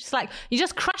prawn. She's like, you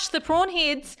just crush the prawn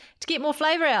heads to get more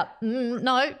flavour out.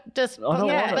 No, just I don't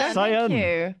Yeah, want it. no, Stay thank in.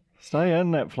 you. Stay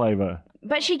in that flavour.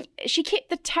 But she kept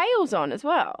the tails on as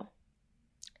well.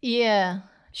 yeah.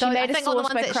 She I made a think on the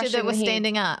sauce ones by that crushing were the head.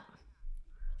 standing up.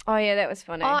 Oh yeah, that was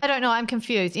funny. Oh, I don't know. I'm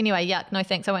confused. Anyway, yuck. No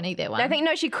thanks. I won't eat that one. I think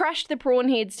she crushed the prawn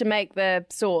heads to make the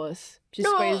sauce. She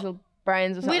squeezed the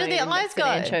brains or something. Where did the and eyes mixed go?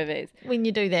 with anchovies. when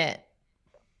you do that.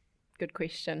 Good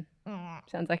question.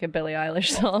 Sounds like a Billie Eilish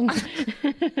song.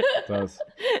 It does.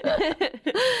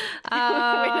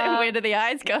 Where do the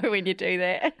eyes go when you do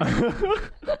that?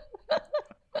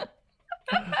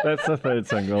 That's the third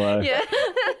single, eh? Yeah.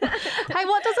 Hey,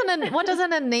 what does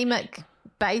an anemic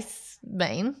base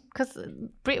mean? Because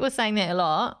Brett was saying that a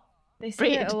lot. They say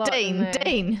Brett, it a lot, Dean, don't they?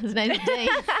 Dean. His name's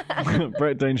Dean.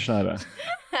 Brett Dean Schneider.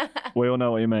 We all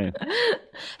know what you mean.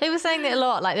 He was saying that a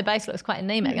lot. Like the base looks quite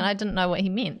anemic, and I didn't know what he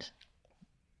meant.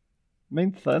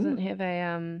 Mean Doesn't thin? have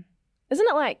a Isn't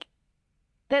it like?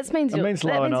 That means It means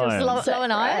low in iron. Low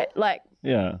in iron? right? Like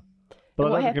Yeah. But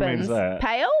what I don't think it happens? means that.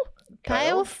 Pale,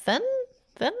 Pale, thin?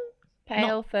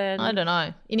 pale, thin. I don't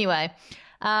know. Anyway,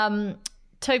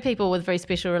 2 people with very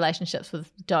special relationships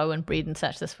with dough and bread and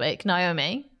such this week.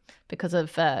 Naomi, because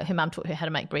of her mum taught her how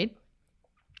to make bread.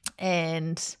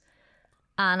 And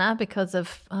Anna, because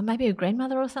of maybe her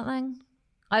grandmother or something.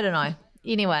 I don't know.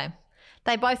 Anyway,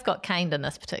 they both got caned in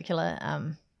this particular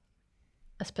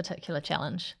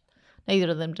challenge.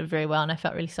 Neither of them did very well, and I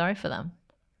felt really sorry for them.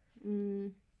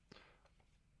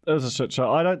 It was a shit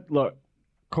show.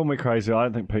 Call me crazy. I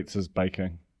don't think pizza's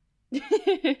baking.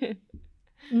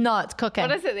 No, it's cooking.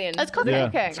 What is it then? It's cooking. Yeah,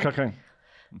 Cooking. it's cooking.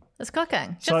 It's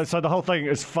cooking. So the whole thing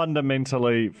is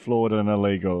fundamentally flawed and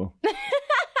illegal.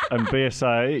 And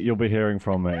BSA, you'll be hearing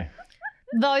from me.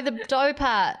 Though the dough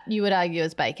part, you would argue,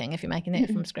 is baking if you're making that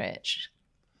from scratch.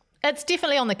 It's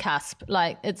definitely on the cusp.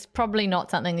 Like, it's probably not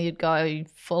something you'd go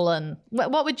full in.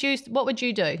 What would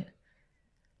you do?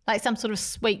 Like some sort of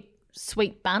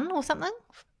sweet bun or something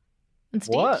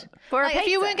instead? What? For a Like, if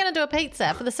you pizza? weren't going to do a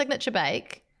pizza for the signature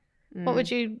bake, what would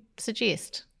you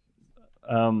suggest?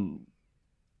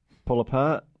 Pull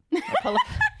apart.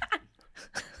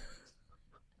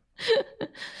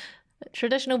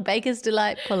 Traditional baker's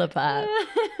delight pull apart.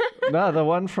 No, the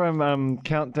one from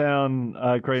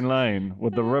Countdown Green Lane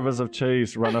with the rivers of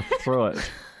cheese runneth through it.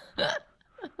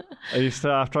 I used to,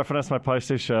 after I finished my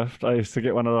postie shift, I used to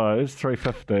get one of those,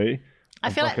 $3.50. I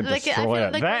feel like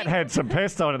That had some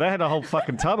pesto in it. That had a whole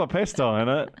fucking tub of pesto in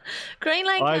it. Green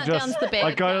Lane Countdown's the bad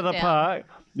I go to the countdown. park.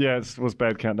 Yeah, it was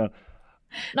bad countdown.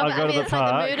 No, but I go to the it's like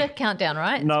park. the murder countdown,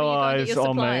 right? It's No where you go and get eyes your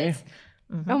on me. supplies.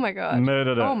 Oh my god.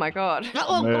 Murdered it. Oh my god.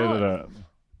 Oh, Murdered God. it.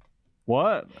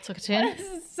 What? Took a turn. This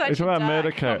is such It's a about dark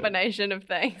murder kit. combination of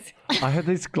things. I had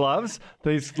these gloves,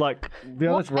 these I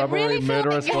rubbery really feel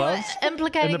murderous like you're gloves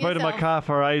implicating in the boot of my yourself. car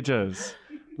for ages.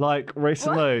 Like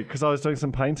recently, because I was doing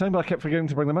some painting, but I kept forgetting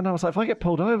to bring them in. I was like, if I get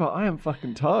pulled over, I am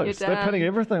fucking toast. You're They're done. pinning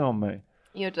everything on me.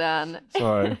 You're done.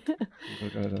 Sorry.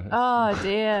 Oh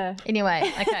dear.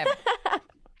 Anyway, okay.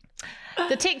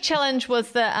 The tech challenge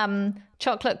was the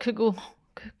chocolate Kugelhopf.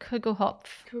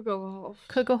 Google.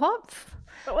 Kugelhopf?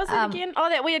 What was it again? Oh,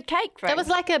 that weird cake thing. That was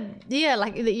like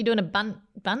like that you're doing a bunton?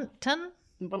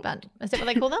 Bunt. Is that what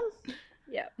they call them?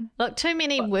 Yeah. Look, too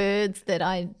many words that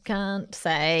I can't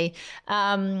say.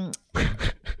 And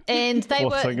they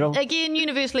Fourth were, single. again,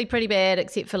 universally pretty bad,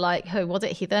 except for like, who was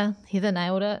it? Heather? Heather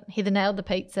nailed it. Heather nailed the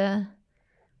pizza.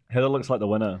 Heather looks like the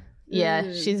winner.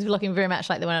 Yeah, she's looking very much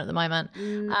like the winner at the moment.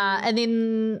 And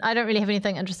then I don't really have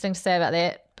anything interesting to say about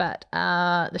that, but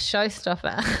the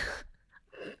showstopper,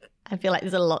 I feel like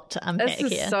there's a lot to unpack This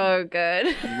is here. so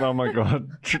good. Oh my god.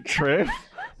 Trev?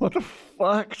 What the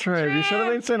fuck, Trev? You should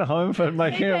have been sent home for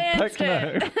making a danced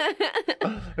picnic.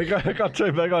 It got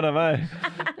too big on him, eh?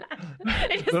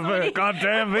 The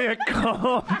goddamn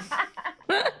Vietcong.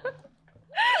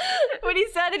 When he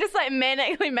started just like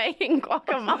manically making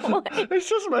guacamole. He's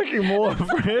just making more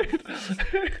bread.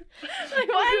 Why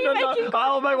are you making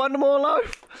I'll make one more loaf.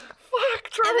 Fuck,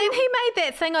 Trev. And then he made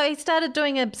that thing. He started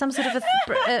doing some sort of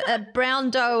a brown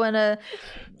dough and a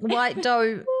white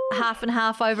dough half and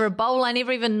half over a bowl. I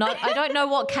never even know. I don't know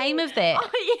what came of that.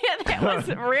 Oh yeah, that was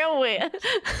real weird.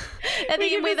 And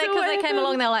then never because saw what they came happened.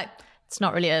 along, they're like, it's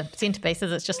not really a centerpiece,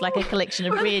 is it? It's just like a collection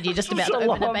of bread. You're just about to It's a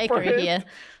open a lot of bakery bread. here.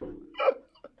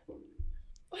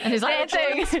 And he's like, That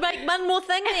thing. let's make one more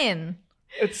thing then.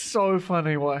 It's so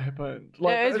funny what happened.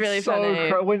 Like, It was it's really so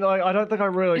funny. when I don't think I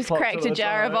really Just clocked cracked it a at the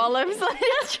jar of time. olives, like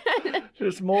just trying to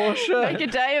Just more shit. make a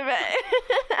day of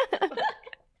it.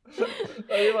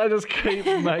 I just keep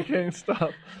making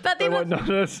stuff. But They then won't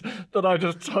notice that I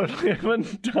just totally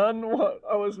haven't done what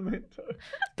I was meant to.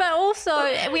 But also,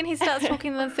 when he starts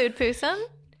talking in the third person,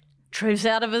 Trev's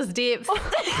out of his depth.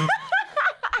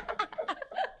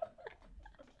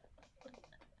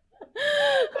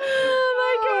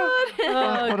 Oh my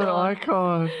god. What an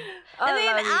icon. And then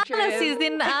love you, Anna Trev.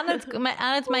 says,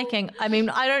 Anna's making,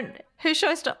 who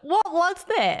what was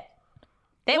that?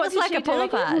 That What was did like she a pull do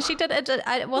apart. again? She did it.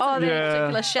 It wasn't yeah. a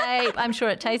particular shape. I'm sure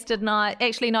it tasted nice.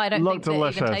 Actually, no, I don't Looked think it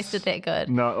delicious. even tasted that good.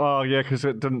 No, oh yeah, because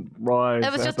it didn't rise.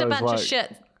 It was as just a those, bunch of like-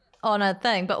 shit on a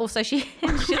thing. But also, she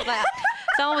was like,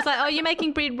 someone was like, "Oh, you're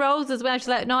making bread rolls as well." She's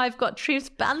like, "No, I've got Trev's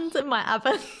buns in my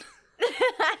oven."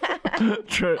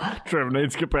 Trev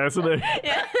needs capacity.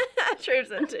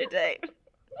 Trev's in too deep.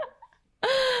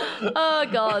 Oh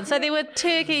god! So there were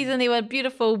turkeys and there were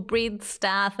beautiful bread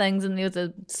star things and there was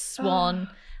a swan.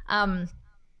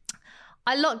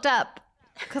 I looked up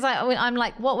because I'm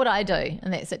like, what would I do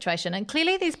in that situation? And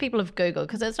clearly these people have Googled,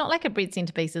 because it's not like a bread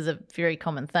centerpiece is a very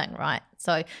common thing, right?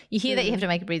 So you hear that you have to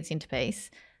make a bread centerpiece.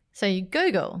 So you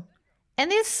Google,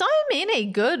 and there's so many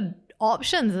good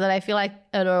options that I feel like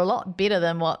are a lot better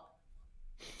than what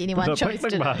anyone The chose to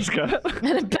picnic do. basket.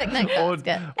 A picnic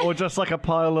basket. or just like a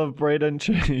pile of bread and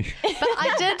cheese. But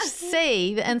I did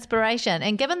see the inspiration,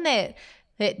 and given that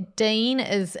Dean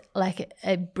is like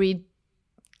a bread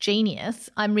genius,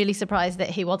 I'm really surprised that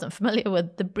he wasn't familiar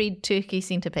with the bread turkey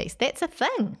centerpiece. That's a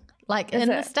thing, like in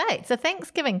the States, a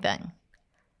Thanksgiving thing.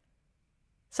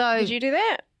 So Did you do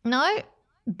that? No,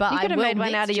 but You I could have will made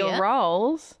one out of next your year.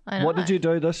 rolls. I know. What did you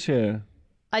do this year?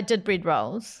 I did bread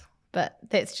rolls, but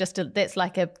that's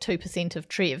like a 2% of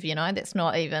Trev, you know. That's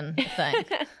not even a thing.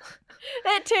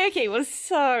 That turkey was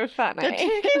so funny. The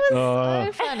turkey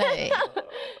was so funny.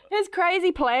 His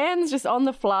crazy plans just on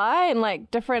the fly and like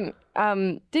different.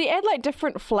 Did he add like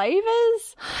different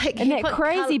flavors? Like, And he that put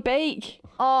crazy beak.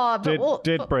 Oh, but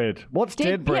Dead bread. What's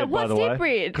dead bread, by what's the dead way?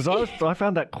 bread? Because I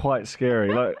found that quite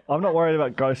scary. Like, I'm not worried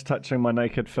about ghosts touching my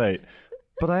naked feet,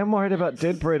 but I am worried about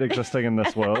dead bread existing in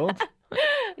this world.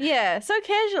 Yeah, so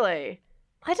casually.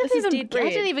 I This is dead bread.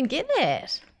 didn't even get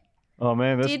that. Oh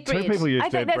man, there's Dead two bread. people use I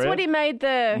dead think that's bread. what he made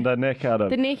the neck out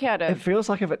of. neck out It of. feels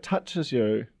like if it touches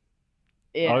you,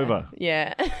 Yeah. over.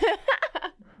 Yeah. Is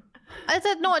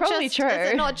it not Probably just? true.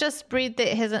 Is it not just bread that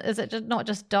hasn't? Is it just not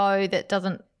just dough that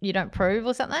doesn't? You don't prove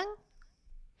or something?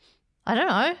 I don't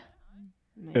know.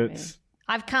 it's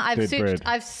I've Dead searched. bread.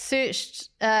 I've searched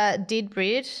dead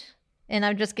bread, and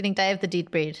I'm just getting Day of the Dead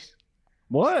bread.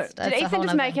 what? Did Ethan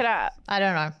just make it up? I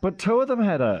don't know. But two of them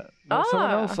had it. Like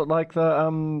someone else, like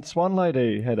the Swan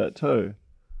Lady, had it too.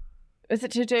 Is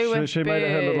it to do with She made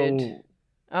it her little.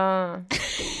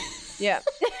 Yeah.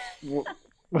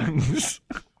 wings.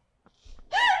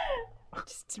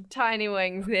 Just some tiny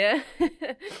wings there.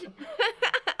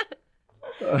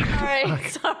 Sorry.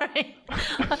 Sorry,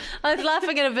 I was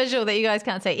laughing at a visual that you guys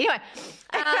can't see. Anyway,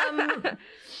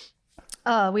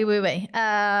 oh, wee.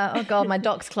 Oh god, my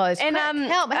dock's closed. And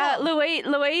Quick, help.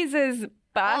 Louise's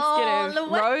basket of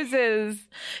Louise. roses.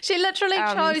 She literally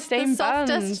chose the steamed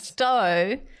softest buns.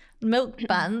 dough,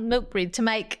 milk bread to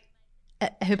make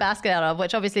her basket out of,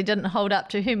 which obviously didn't hold up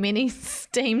to her many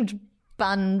steamed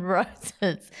bun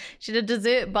roses. She did a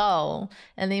dessert bowl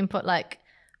and then put like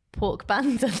pork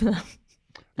buns in them.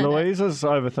 Louise is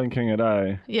overthinking it,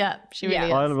 eh? Yeah, she really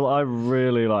Yeah. is. I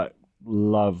really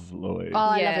love Louise. Oh,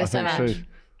 I Yeah, love her so I much. think she,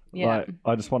 Yeah. like,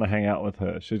 I just want to hang out with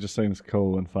her. She just seems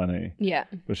cool and funny. Yeah.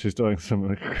 But she's doing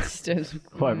some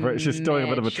quite. She's doing a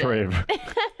bit of a mad trev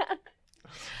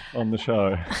on the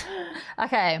show.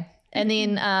 Okay. And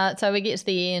then, so we get to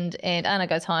the end and Anna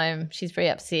goes home. She's very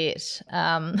upset.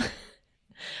 I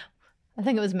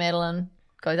think it was Madeline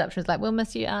goes up to her, like, we'll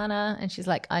miss you, Anna. And she's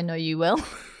like, I know you will.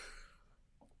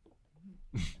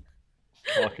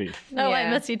 Lucky. No, I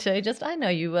Yeah. miss you too. Just, I know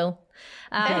you will.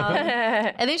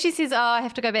 And then she says, I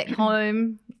have to go back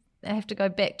home. I have to go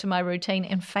back to my routine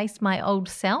and face my old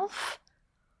self.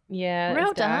 Yeah.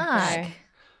 Real it's dark. dark.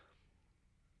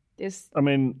 There's I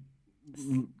mean,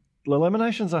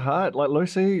 eliminations are hard. Like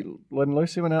when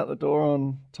Lucy went out the door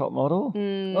on Top Model.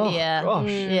 Oh, Yeah. gosh.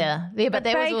 Yeah. Yeah, but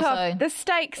that was Bake also... Off, the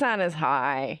stakes aren't as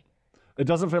high. It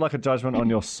doesn't feel like a judgment on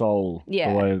your soul.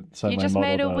 Yeah. The way Same You Way just Model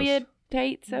made a does. weird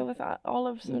pizza with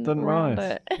olives It and didn't around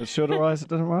rise. it. It should have rise. It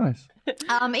didn't rise.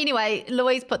 Anyway,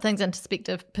 Louise put things into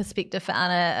perspective for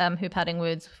Anna. Her parting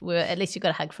words were, at least you got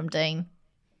a hug from Dean.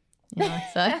 You know,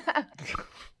 so...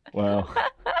 Wow.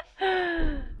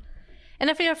 And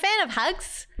if you're a fan of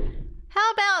hugs,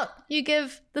 how about you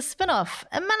give the spin-off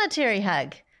a monetary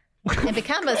hug and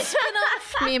become a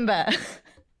spin-off member?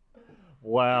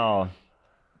 Wow.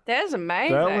 That's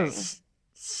amazing. That was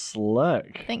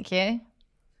slick. Thank you.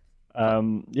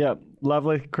 Yeah,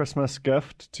 lovely Christmas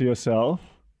gift to yourself.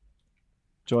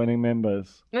 Joining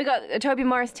members. We got a Toby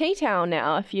Morris tea towel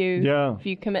now. If you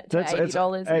commit to That's it's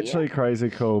 $80 a actually year. crazy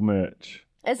cool merch.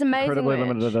 It's amazing. Incredibly merch.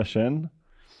 limited edition.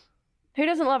 Who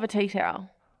doesn't love a tea towel?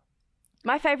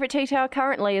 My favourite tea towel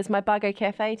currently is my Buggo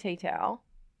Cafe tea towel.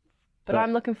 But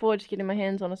I'm looking forward to getting my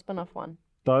hands on a spin-off one.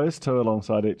 Those two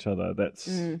alongside each other. That's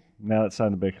now it's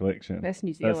starting to be a collection. That's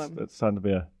New Zealand. It's starting to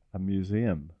be a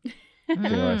museum.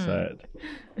 Dare I say it?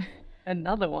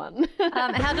 Another one.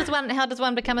 How does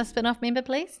one become a spin-off member,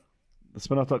 please?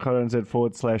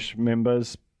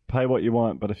 Spinoff.co.nz/members. Pay what you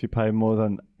want, but if you pay more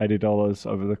than $80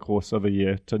 over the course of a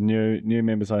year to new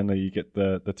members only, you get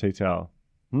the tea towel.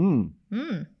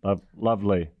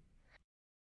 Lovely.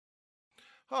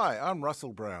 Hi, I'm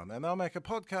Russell Brown, and I'll make a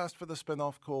podcast for the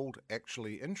spin-off called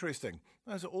Actually Interesting.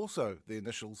 Those are also the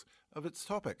initials of its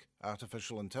topic,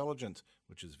 artificial intelligence,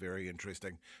 which is very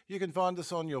interesting. You can find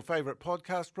us on your favourite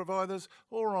podcast providers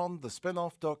or on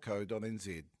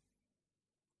thespinoff.co.nz.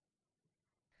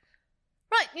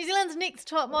 Right, New Zealand's Next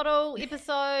Top Model,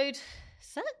 episode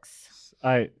 6?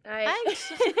 8.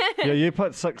 8? Yeah, you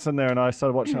put 6 in there, and I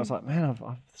started watching. I was like, man,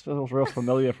 this feels real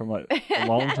familiar from like a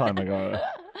long time ago.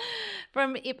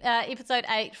 From episode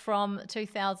 8 from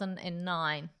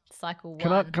 2009, cycle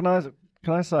 1. Can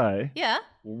I say? Yeah.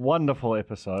 Wonderful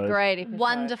episode. Great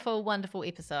episode. Wonderful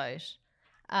episode.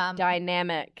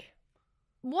 Dynamic.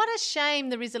 What a shame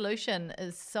the resolution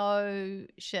is so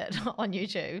shit on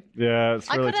YouTube. Yeah,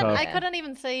 it's really tough. I couldn't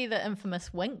even see the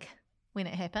infamous wink when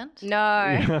it happened.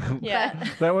 No. Yeah.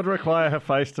 That would require her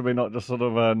face to be not just sort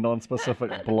of a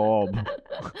non-specific blob.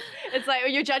 It's like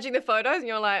you're judging the photos and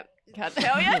you're like, can't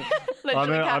tell you.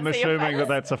 I'm assuming that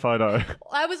that's a photo.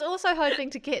 I was also hoping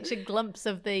to catch a glimpse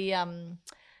of the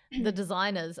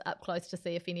designers up close to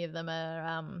see if any of them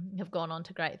are have gone on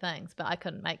to great things, but I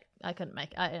couldn't make.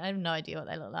 I have no idea what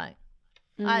they look like.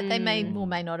 They may or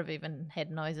may not have even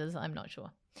had noses. I'm not sure.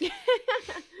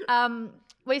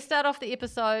 We start off the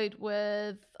episode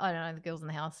with, I don't know, the girls in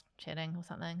the house chatting or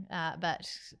something.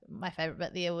 But my favourite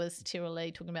bit there was Tara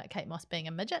Lee talking about Kate Moss being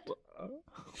a midget.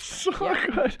 So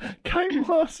good. Kate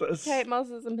Moss is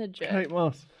a midget. Kate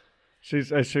Moss.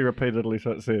 As she repeatedly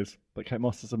says, but Kate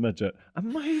Moss is a midget.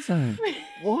 Amazing.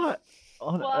 What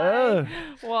on earth?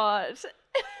 What?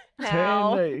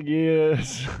 How? 10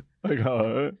 years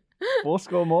ago. 4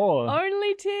 score more.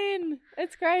 Only 10.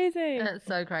 It's crazy. It's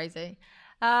so crazy.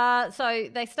 So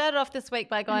they started off this week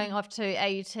by going off to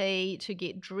AUT to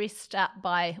get dressed up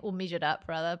measured up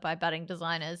by budding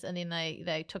designers, and then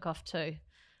they took off to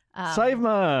Save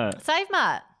Mart.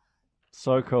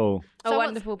 So cool. A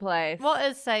wonderful place. What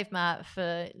is Save Mart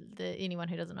for anyone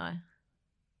who doesn't know?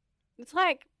 It's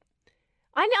like,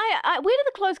 I where did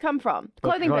the clothes come from?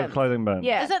 Clothing bin. Clothing bin.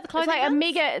 Yeah. Is that the clothing It's like bins? a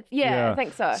mega, yeah, I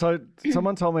think so. So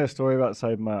someone told me a story about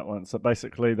Save Mart once, that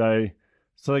basically they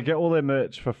get all their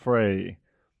merch for free,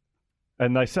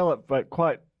 and they sell it at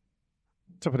quite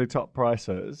tippity top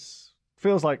prices.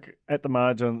 Feels like at the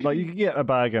margin, like you can get a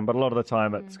bargain, but a lot of the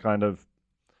time it's kind of,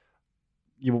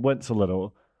 you wince a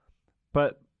little.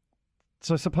 But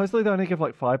so supposedly they only give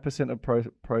like 5% of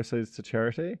proceeds to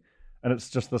charity, and it's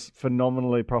just this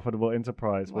phenomenally profitable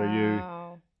enterprise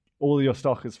where all your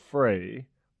stock is free,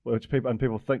 which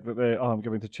people think that I'm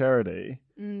giving to charity,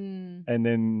 and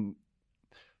then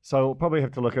so we'll probably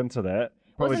have to look into that.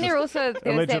 Wasn't there also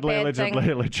allegedly.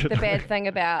 The bad thing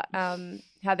about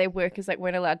how they work is like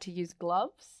we're not allowed to use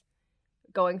gloves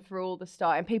going through all the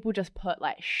stock, and people just put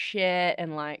like shit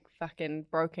and like fucking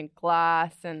broken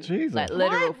glass and like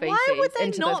literal feces why would they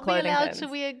into not those clothing be allowed bins. to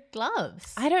wear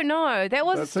gloves? I don't know. That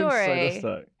was a story.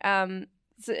 Sadistic.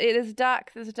 So it is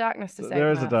dark. There's a darkness to Save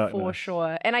There is a Mart, darkness. for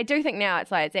sure. And I do think now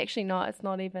it's like it's actually not. It's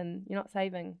not even. You're not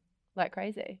saving like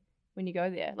crazy when you go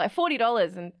there. Like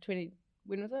 $40 and 20.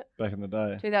 When was it? Back in the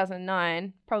day.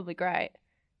 2009. Probably great.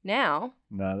 Now.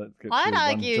 No, that gets I'd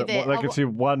you argue that gets you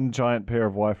one giant pair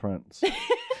of Y-fronts.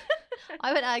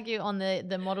 I would argue on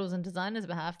the models and designers'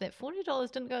 behalf that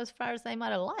 $40 didn't go as far as they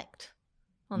might have liked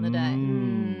on the day.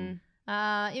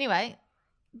 Anyway,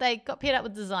 they got paired up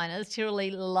with designers. Tara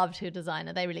Lee loved her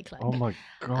designer. They really clicked. Oh my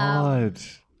god.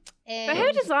 But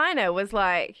her designer was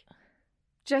like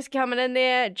just coming in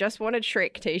there, just wanted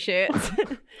Shrek t-shirts.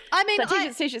 I mean,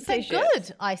 so t-shirts.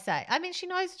 Good, I say. I mean,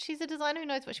 she's a designer who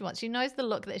knows what she wants. She knows the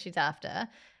look that she's after.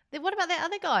 Then what about that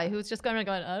other guy who was just going,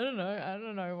 I don't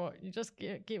know what, you just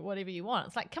get whatever you want.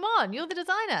 It's like, come on, you're the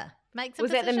designer. Make some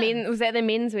decisions. Was that the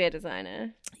menswear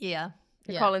designer? Yeah.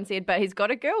 Colin said, but he's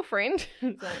got a girlfriend.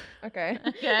 It's like, okay.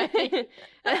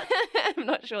 I'm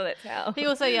not sure that's how. He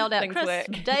also yelled out, things Chris,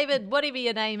 work. David, whatever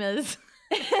your name is.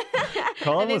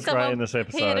 Colin was great in this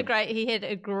episode. He had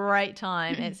a great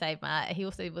time at Save Mart. He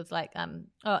also was like,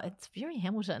 it's very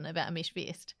Hamilton about a mesh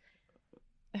vest.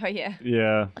 Oh yeah.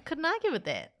 Yeah. I couldn't argue with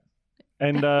that.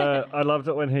 And I loved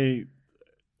it when he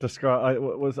described.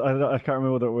 I can't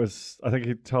remember whether it was. I think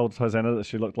he told Hosanna that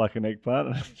she looked like an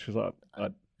eggplant, and she was like, I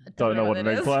don't know what an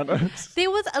eggplant is.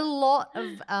 There was a lot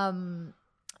of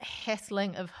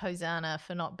hassling of Hosanna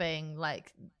for not being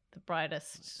like the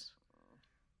brightest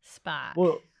spark.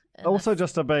 Well, also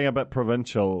just being a bit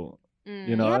provincial,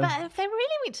 you know. Yeah, but they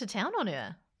really went to town on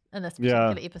her in this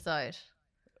particular episode.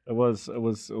 It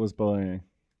was bullying.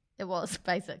 It was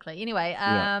basically. Anyway,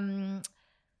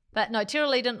 but no, Tara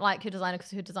Lee didn't like her designer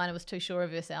because her designer was too sure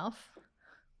of herself,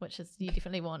 which is you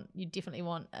definitely want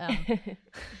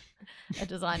a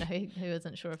designer who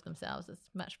isn't sure of themselves. It's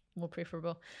much more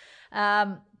preferable.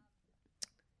 It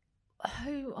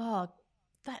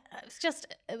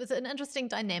was an interesting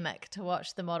dynamic to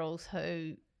watch the models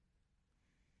who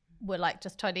were like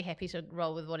just totally happy to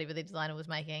roll with whatever the designer was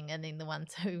making, and then the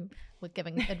ones who were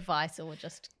giving advice or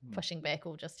just pushing back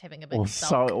or just having a big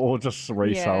sulk. Or just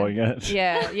resewing it.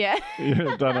 Yeah.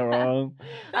 You've done it wrong.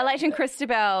 I liked in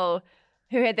Christabel,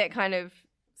 who had that kind of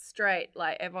straight,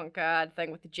 like, avant-garde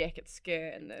thing with the jacket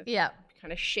skirt and the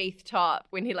kind of sheath top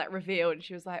when he, like, revealed. And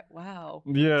she was like, wow,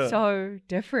 so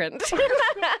different.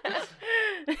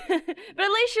 But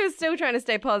at least she was still trying to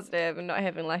stay positive and not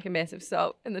having, like, a massive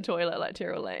sulk in the toilet like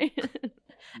Terrell Lee.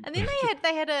 And then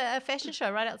they had a fashion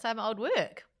show right outside my old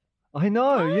work. I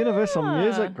know, Universal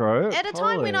Music Group. At a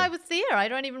time when I was there. I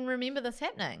don't even remember this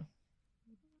happening.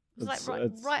 It was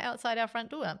right outside our front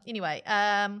door. Anyway,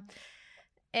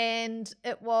 and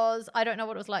it was, I don't know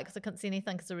what it was like because I couldn't see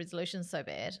anything because the resolution's so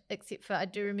bad, except for I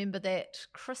do remember that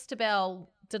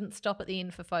Christabel didn't stop at the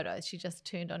end for photos. She just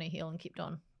turned on her heel and kept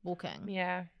on walking.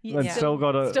 Yeah. And still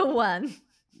got it. Still won.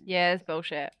 Yeah, it's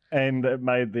bullshit. And it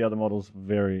made the other models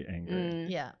very angry.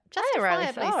 Yeah.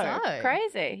 Justifiably so.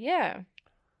 Crazy, yeah.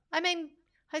 I mean,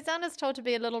 Hosanna's told to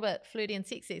be a little bit flirty and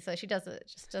sexy, so she just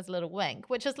does a little wink,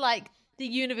 which is like the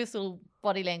universal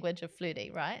body language of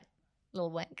flirty, right?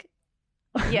 Little wink.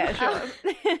 Yeah, sure.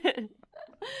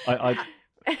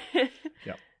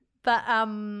 Yeah.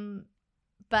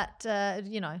 But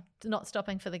not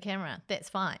stopping for the camera, that's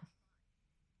fine.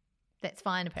 That's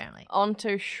fine, apparently. On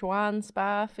to Schwan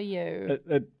Spa for you.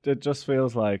 It just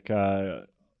feels like they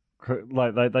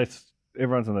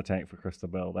everyone's in the tank for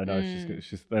Christabel. They know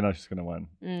she's going to win.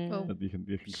 Cool. You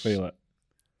can feel it.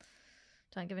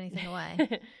 Don't give anything away.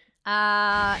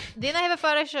 Then they have a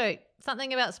photo shoot.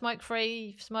 Something about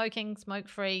smoking,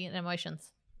 smoke-free, and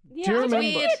emotions. Yeah, do you remember?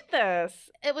 I get this.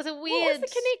 It was a weird What was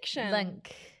the connection?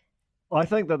 link. I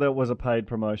think that was a paid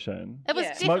promotion. It was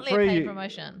definitely a paid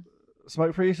promotion.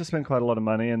 Smoke-free used to spend quite a lot of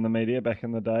money in the media back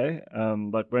in the day.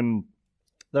 Like when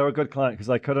they were a good client because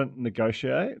they couldn't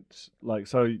negotiate. Like,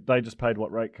 so they just paid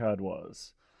what rate card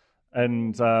was.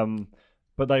 And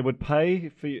but they would pay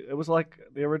for you. It was like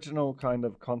the original kind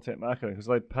of content marketing because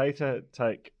they'd pay to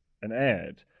take an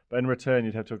ad, but in return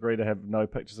you'd have to agree to have no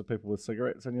pictures of people with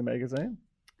cigarettes in your magazine.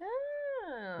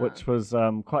 Which was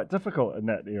quite difficult in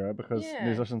that era because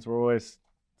musicians were always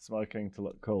smoking to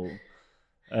look cool.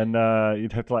 And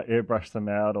you'd have to like airbrush them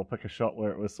out or pick a shot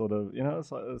where it was sort of, it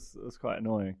was quite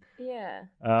annoying. Yeah.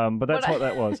 But that's what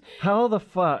that was. How the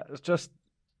fuck? It's just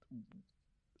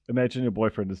imagine your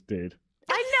boyfriend is dead.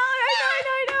 I know.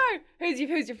 Who's your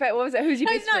favorite? What was it? Who's your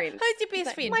best friend? Who's your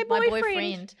best friend? My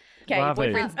boyfriend. Okay, your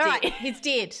boyfriend's dead. Right, he's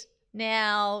dead.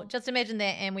 Now, just imagine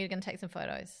that, and we're going to take some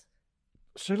photos.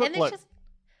 She looked like...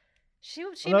 She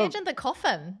imagined the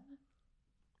coffin.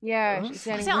 Yeah.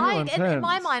 In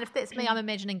my mind, if that's me, I'm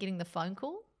imagining getting the phone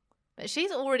call. But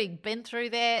she's already been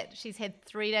through that. She's had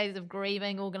 3 days of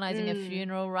grieving, organising a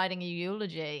funeral, writing a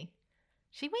eulogy.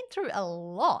 She went through a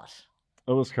lot.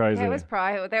 It was crazy. That was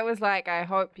private. That was like, I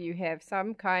hope you have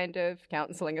some kind of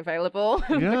counselling available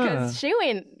because she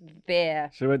went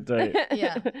there. She went deep.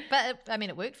 Yeah. But, I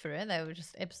mean, it worked for her. They were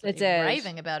just absolutely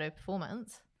raving about her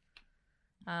performance.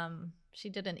 She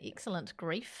did an excellent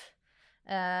grief.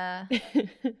 Who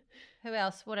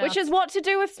else? What else? Which is what to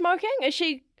do with smoking?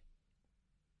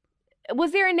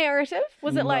 Was there a narrative?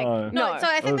 Was it like no? So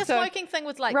I think the smoking thing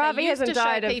was like Ravi they used to show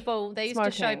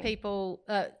smoking. people.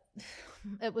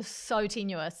 It was so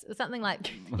tenuous. It was something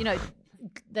like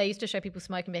they used to show people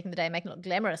smoking back in the day, making it look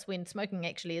glamorous when smoking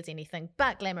actually is anything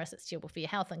but glamorous. It's terrible for your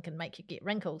health and can make you get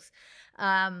wrinkles.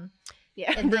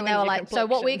 Yeah, and then they were like, so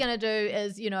what we're going to do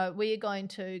is, we're going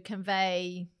to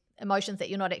convey emotions that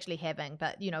you're not actually having,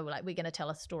 but like we're going to tell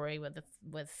a story with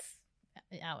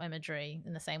our imagery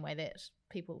in the same way that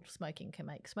people smoking can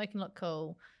make smoking look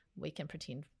cool. We can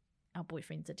pretend our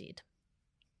boyfriends are dead.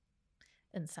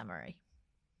 In summary,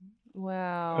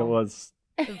 wow, it was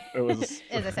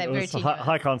as I say, very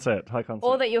high concept.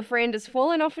 Or that your friend has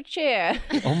fallen off a chair.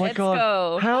 Oh my god,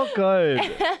 go. How good!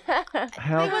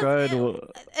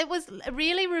 It was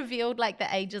really revealed like the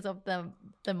ages of the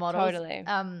models. Totally.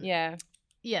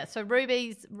 Yeah, so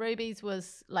Ruby's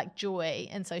was like joy,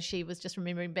 and so she was just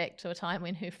remembering back to a time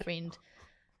when her friend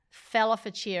fell off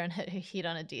a chair and hit her head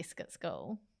on a desk at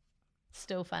school.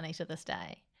 Still funny to this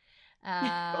day.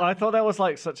 I thought that was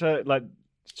like such a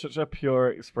pure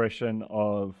expression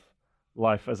of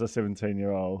life as a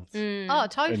 17-year-old. Oh,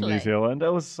 totally. In New Zealand.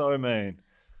 It was so mean.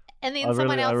 And then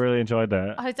I really enjoyed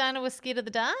that. Hosanna was scared of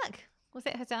the dark. Was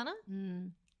that Hosanna?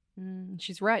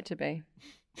 She's right to be.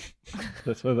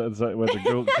 That's where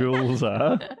the ghouls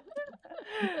are.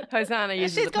 Hosanna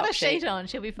uses She's a got top a sheet on.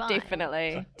 She'll be fine.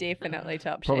 Definitely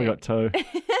top Probably sheet. got two.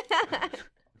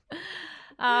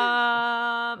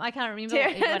 I can't remember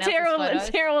what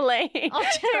Terrell Lee. Oh,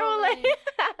 Terrell Lee.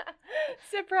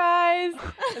 Surprise.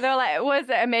 And they were like, was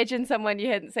it? Imagine someone you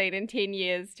hadn't seen in 10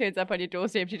 years turns up on your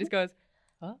doorstep. She just goes,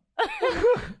 huh?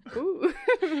 Ooh.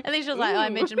 And then she was like, I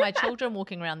imagine my children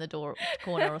walking around the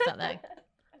corner or something.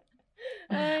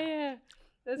 Oh, yeah.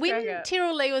 When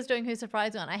Terrell Lee was doing her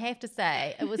surprise one, I have to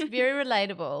say, it was very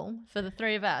relatable for the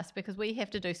three of us because we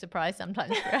have to do surprise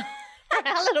sometimes for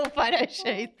our little photo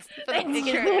shoots for the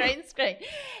green screen.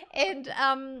 And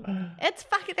that's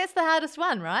the hardest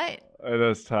one, right? It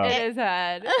is tough. It is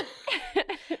hard.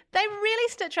 They really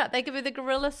stitch her up. They give her the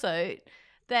gorilla suit.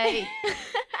 They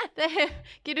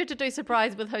get her to do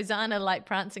surprise with Hosanna like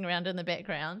prancing around in the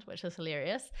background, which is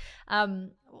hilarious.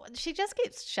 She just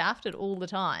gets shafted all the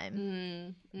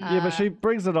time. Yeah, but she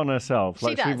brings it on herself.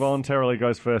 Like she voluntarily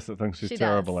goes first at things she's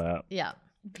terrible at. Yeah.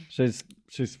 She's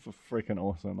freaking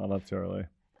awesome. I love Terrell Lee.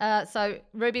 So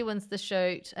Ruby wins the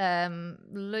shoot.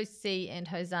 Lucy and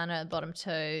Hosanna at the bottom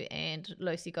two, and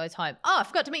Lucy goes home. Oh, I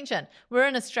forgot to mention, we're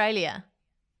in Australia.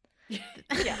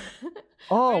 Yeah.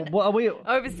 Oh, what are we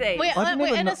overseas?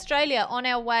 We're in Australia on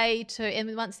our way to,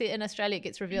 and once they're in Australia, it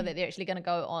gets revealed that they're actually going to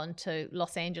go on to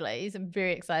Los Angeles. I'm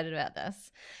very excited about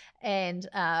this, and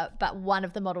but one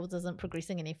of the models isn't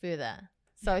progressing any further.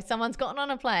 So someone's gotten on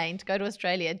a plane to go to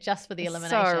Australia just for the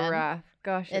elimination. So rough,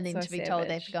 gosh, and then so to be told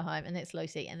they have to go home, and that's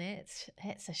Lucy, and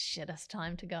that's a shittest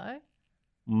time to go.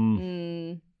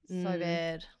 So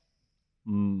bad.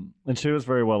 And she was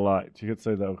very well liked. You could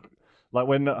see that. Like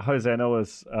when Hosanna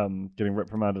was getting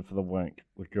reprimanded for the wink,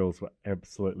 the girls were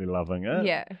absolutely loving it.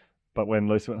 Yeah. But when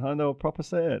Lucy went home, they were proper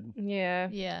sad. Yeah.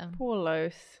 Yeah. Poor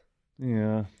Luce.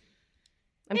 Yeah.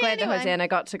 I'm glad that Hosanna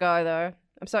got to go, though.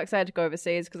 I'm so excited to go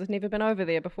overseas because I've never been over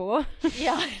there before.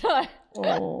 Yeah, I know.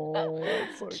 Oh,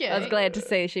 that's so cute. I was glad to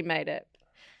see she made it.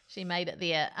 She made it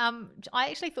there. I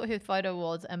actually thought her photo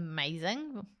was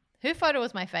amazing. Her photo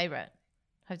was my favourite.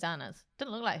 Hosanna's.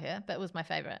 Didn't look like her, but it was my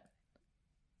favourite.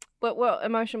 What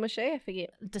emotion was she? I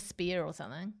forget. Despair or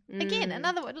something. Again,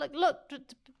 another one.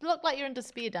 Look like you're in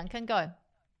despair, Duncan. Go.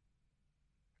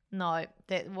 No,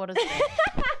 what is that?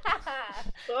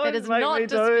 That is not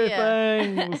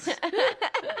despair. Things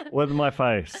with my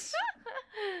face.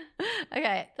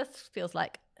 Okay, this feels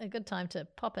like a good time to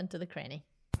pop into the cranny.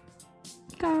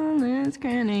 Colin's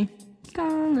cranny.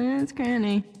 Colin's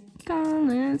cranny.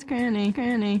 Colin's cranny.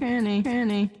 Cranny. Cranny.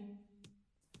 Cranny.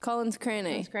 Colin's cranny.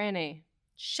 Colin's cranny.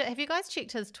 Shit, have you guys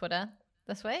checked his Twitter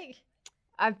this week?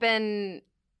 I've been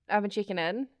checking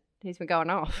in. He's been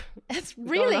going off. It's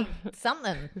really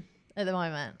something at the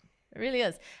moment. It really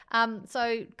is.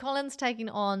 So Colin's taking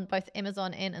on both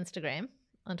Amazon and Instagram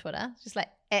on Twitter, just like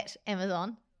at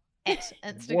Amazon, at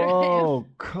Instagram. Whoa,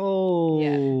 cool.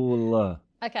 Yeah.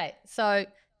 Okay, so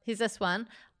here's this one.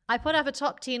 I put up a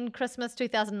top 10 Christmas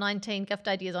 2019 gift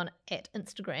ideas on at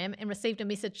Instagram and received a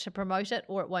message to promote it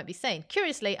or it won't be seen.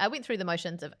 Curiously, I went through the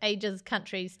motions of ages,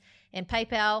 countries, and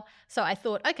PayPal, so I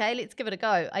thought, okay, let's give it a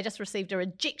go. I just received a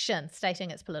rejection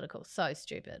stating it's political. So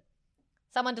stupid.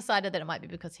 Someone decided that it might be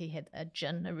because he had a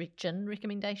gin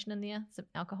recommendation in there, some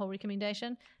alcohol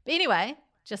recommendation. But anyway,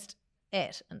 just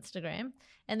at Instagram.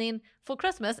 And then for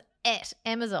Christmas, at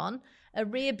Amazon, a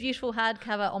rare, beautiful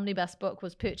hardcover omnibus book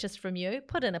was purchased from you,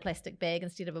 put in a plastic bag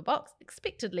instead of a box,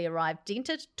 expectedly arrived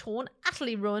dented, torn,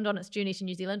 utterly ruined on its journey to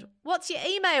New Zealand. What's your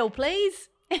email, please?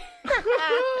 Get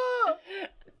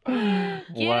it,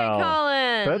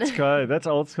 Colin. That's good. That's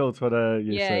old school Twitter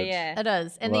usage. Yeah. It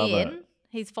is. And Love then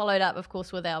he's followed up, of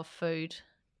course, with our food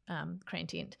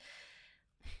content.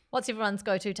 What's everyone's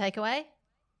go-to takeaway?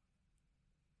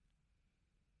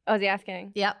 Oh, is he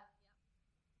asking? Yep.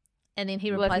 And then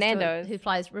he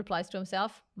replies to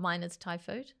himself, mine is Thai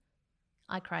food.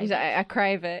 I crave it. I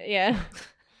crave it, yeah.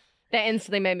 That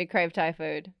instantly made me crave Thai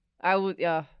food. I would,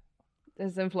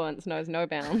 his influence knows no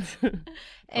bounds.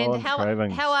 And how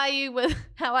are you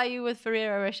with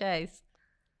Ferrero Rochers?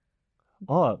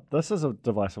 Oh, this is a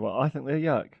divisive one. I think they're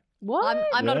yuck. What?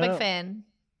 I'm not a big fan.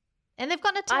 And they've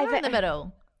got Nutella in the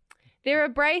middle. They're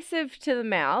abrasive to the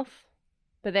mouth,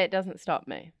 but that doesn't stop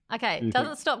me. Okay,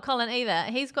 doesn't stop Colin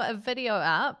either. He's got a video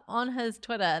up on his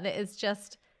Twitter that is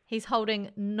just, he's holding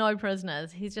no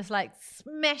prisoners. He's just like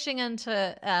smashing into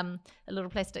a little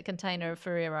plastic container of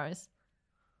Ferrero's.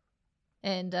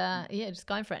 And just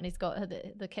going for it. And he's got,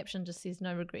 the caption just says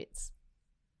no regrets.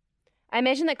 I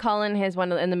imagine that Colin has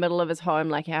one in the middle of his home,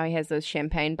 like how he has those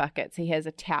champagne buckets. He has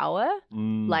a tower,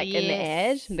 like in the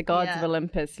ad. The gods of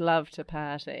Olympus love to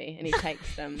party, and he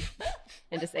takes them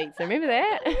and just eats them. Remember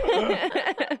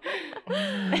that?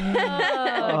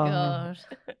 Oh, God.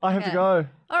 I have to go.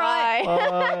 All right.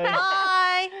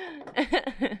 Bye.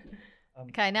 Bye.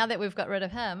 Okay, now that we've got rid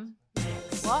of him.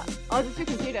 What? Oh, is this your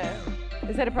computer?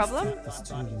 Is that a problem?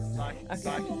 Like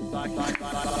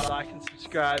and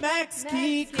subscribe. Max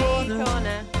Key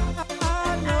Corner.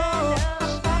 I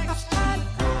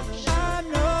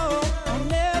know I'll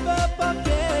never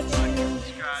forget you.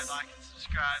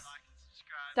 Subscribe.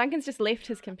 Duncan's just left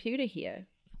his computer here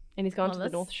and he's gone to the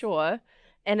North Shore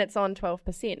and it's on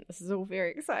 12%. This is all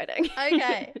very exciting.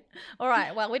 Okay. All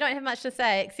right. Well, we don't have much to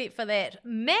say except for that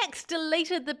Max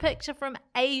deleted the picture from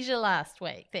Asia last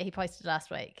week that he posted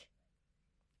last week.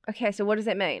 Okay, so what does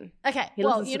that mean? Okay, He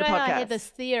well, listens you to know the how I podcast. had this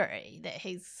theory that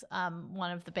he's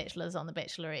one of the bachelors on The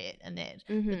Bachelorette and that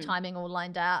the timing all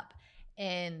lined up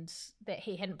and that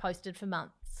he hadn't posted for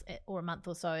months or a month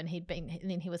or so and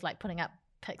then he was like putting up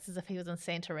pics as if he was in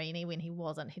Santorini when he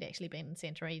wasn't. He'd actually been in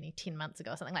Santorini 10 months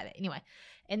ago or something like that. Anyway,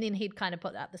 and then he'd kind of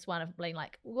put up this one of being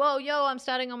like, whoa, yo, I'm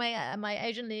starting on my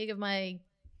Asian leg of my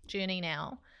journey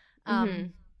now.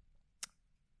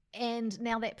 And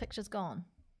now that picture's gone.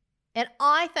 And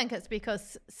I think it's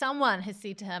because someone has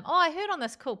said to him, oh, I heard on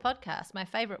this cool podcast, my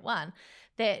favorite one,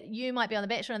 that you might be on The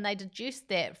Bachelor, and they deduced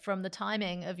that from the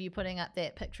timing of you putting up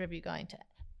that picture of you going to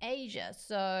Asia.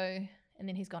 So, and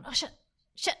then he's gone, oh, shit,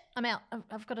 I'm out.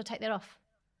 I've got to take that off.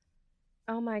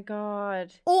 Oh, my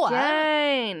God. Or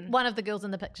Jane. one of the girls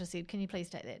in the picture said, can you please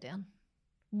take that down?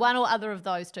 One or other of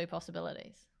those two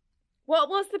possibilities. What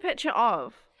was the picture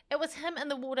of? It was him in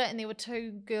the water and there were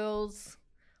two girls.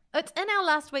 It's in our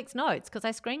last week's notes because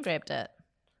I screen grabbed it.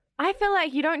 I feel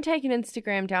like you don't take an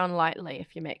Instagram down lightly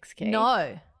if you're Max Key.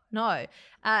 No.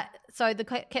 So the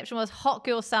caption was, hot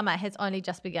girl summer has only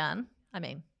just begun. I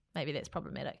mean, maybe that's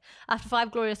problematic. After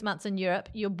 5 glorious months in Europe,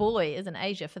 your boy is in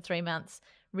Asia for 3 months,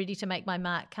 ready to make my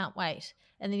mark, can't wait.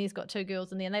 And then he's got 2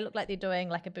 girls in there and they look like they're doing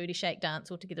like a booty shake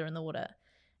dance all together in the water.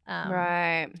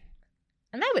 Right.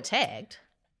 And they were tagged.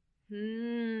 But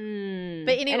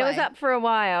anyway. And it was up for a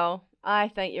while. I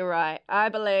think you're right. I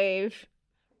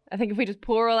think if we just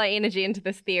pour all our energy into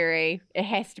this theory, it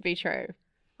has to be true.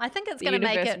 I think it's going to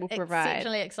make it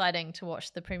exceptionally exciting to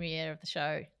watch the premiere of the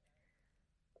show,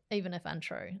 even if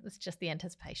untrue. It's just the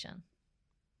anticipation.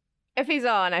 If he's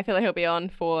on, I feel like he'll be on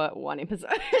for 1 episode.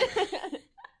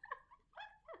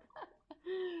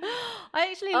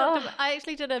 I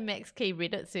actually did a Max Key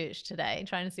Reddit search today,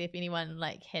 trying to see if anyone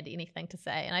like had anything to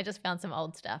say, and I just found some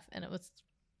old stuff, and it was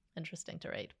interesting to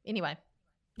read. Anyway,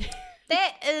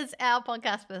 that is our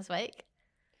podcast for this week.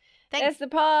 That's the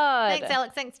pod. Thanks,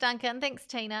 Alex. Thanks, Duncan. Thanks,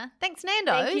 Tina. Thanks,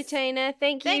 Nando's. Thank you, Tina.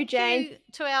 Thank you, Jane. Thank you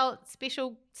to our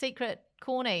special secret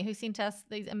Corny who sent us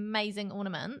these amazing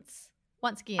ornaments.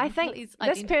 Once again, I think this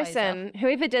person,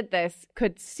 whoever did this,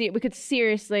 we could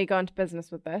seriously go into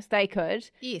business with this. They could.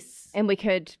 Yes. And we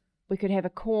could have a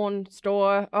corn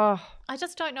store. Oh, I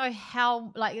just don't know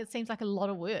how, like, it seems like a lot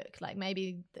of work. Like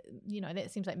maybe,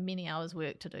 that seems like many hours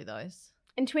work to do those.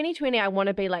 In 2020, I want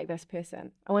to be like this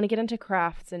person. I want to get into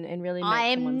crafts and really make I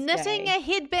am someone's knitting day. a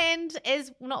headband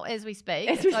not as we speak.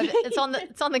 It's on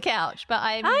the couch, but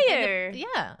I'm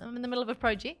I'm in the middle of a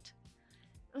project.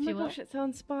 Oh my gosh, it's so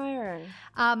inspiring.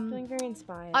 I'm feeling very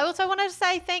inspired. I also wanted to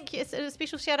say thank you. It's a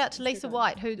special shout out to Lisa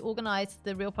White, who organised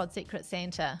the Real Pod Secret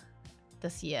Santa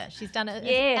this year. She's done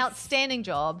an outstanding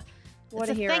job. What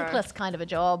it's a hero. thankless kind of a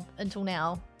job until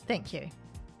now. Thank you.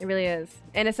 It really is.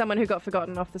 And as someone who got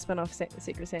forgotten off the spin-off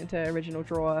Secret Santa original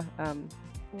drawer,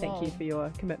 thank you for your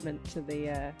commitment to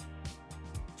the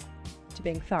to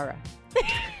being thorough.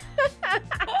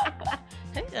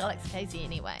 Who's Alex Casey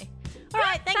anyway? All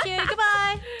right, thank you.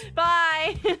 Goodbye.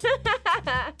 Bye.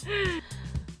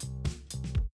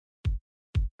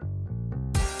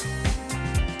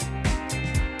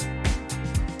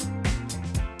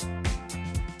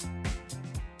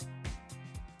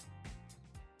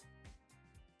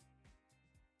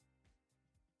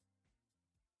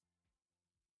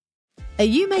 Are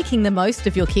you making the most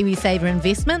of your KiwiSaver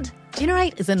investment?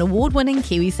 Generate is an award-winning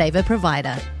KiwiSaver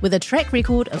provider with a track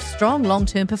record of strong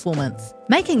long-term performance.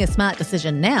 Making a smart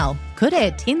decision now could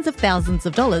add tens of thousands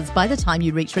of dollars by the time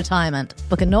you reach retirement.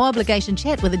 Book a no-obligation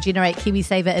chat with a Generate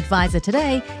KiwiSaver advisor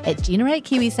today at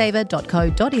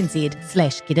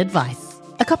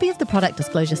generatekiwisaver.co.nz/getadvice. A copy of the product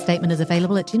disclosure statement is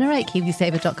available at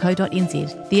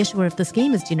generatekiwisaver.co.nz. The issuer of the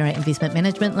scheme is Generate Investment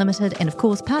Management Limited, and of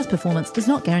course, past performance does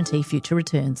not guarantee future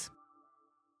returns.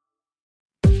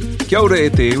 Kia ora e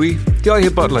te iwi, Te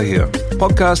Aihe Butler here,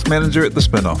 podcast manager at The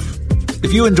Spinoff.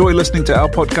 If you enjoy listening to our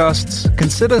podcasts,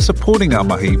 consider supporting Our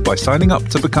Mahi by signing up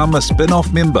to become a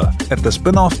Spin-Off member at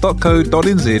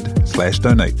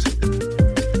thespinoff.co.nz/donate.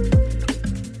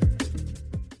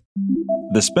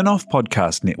 The Spin-Off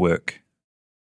Podcast Network.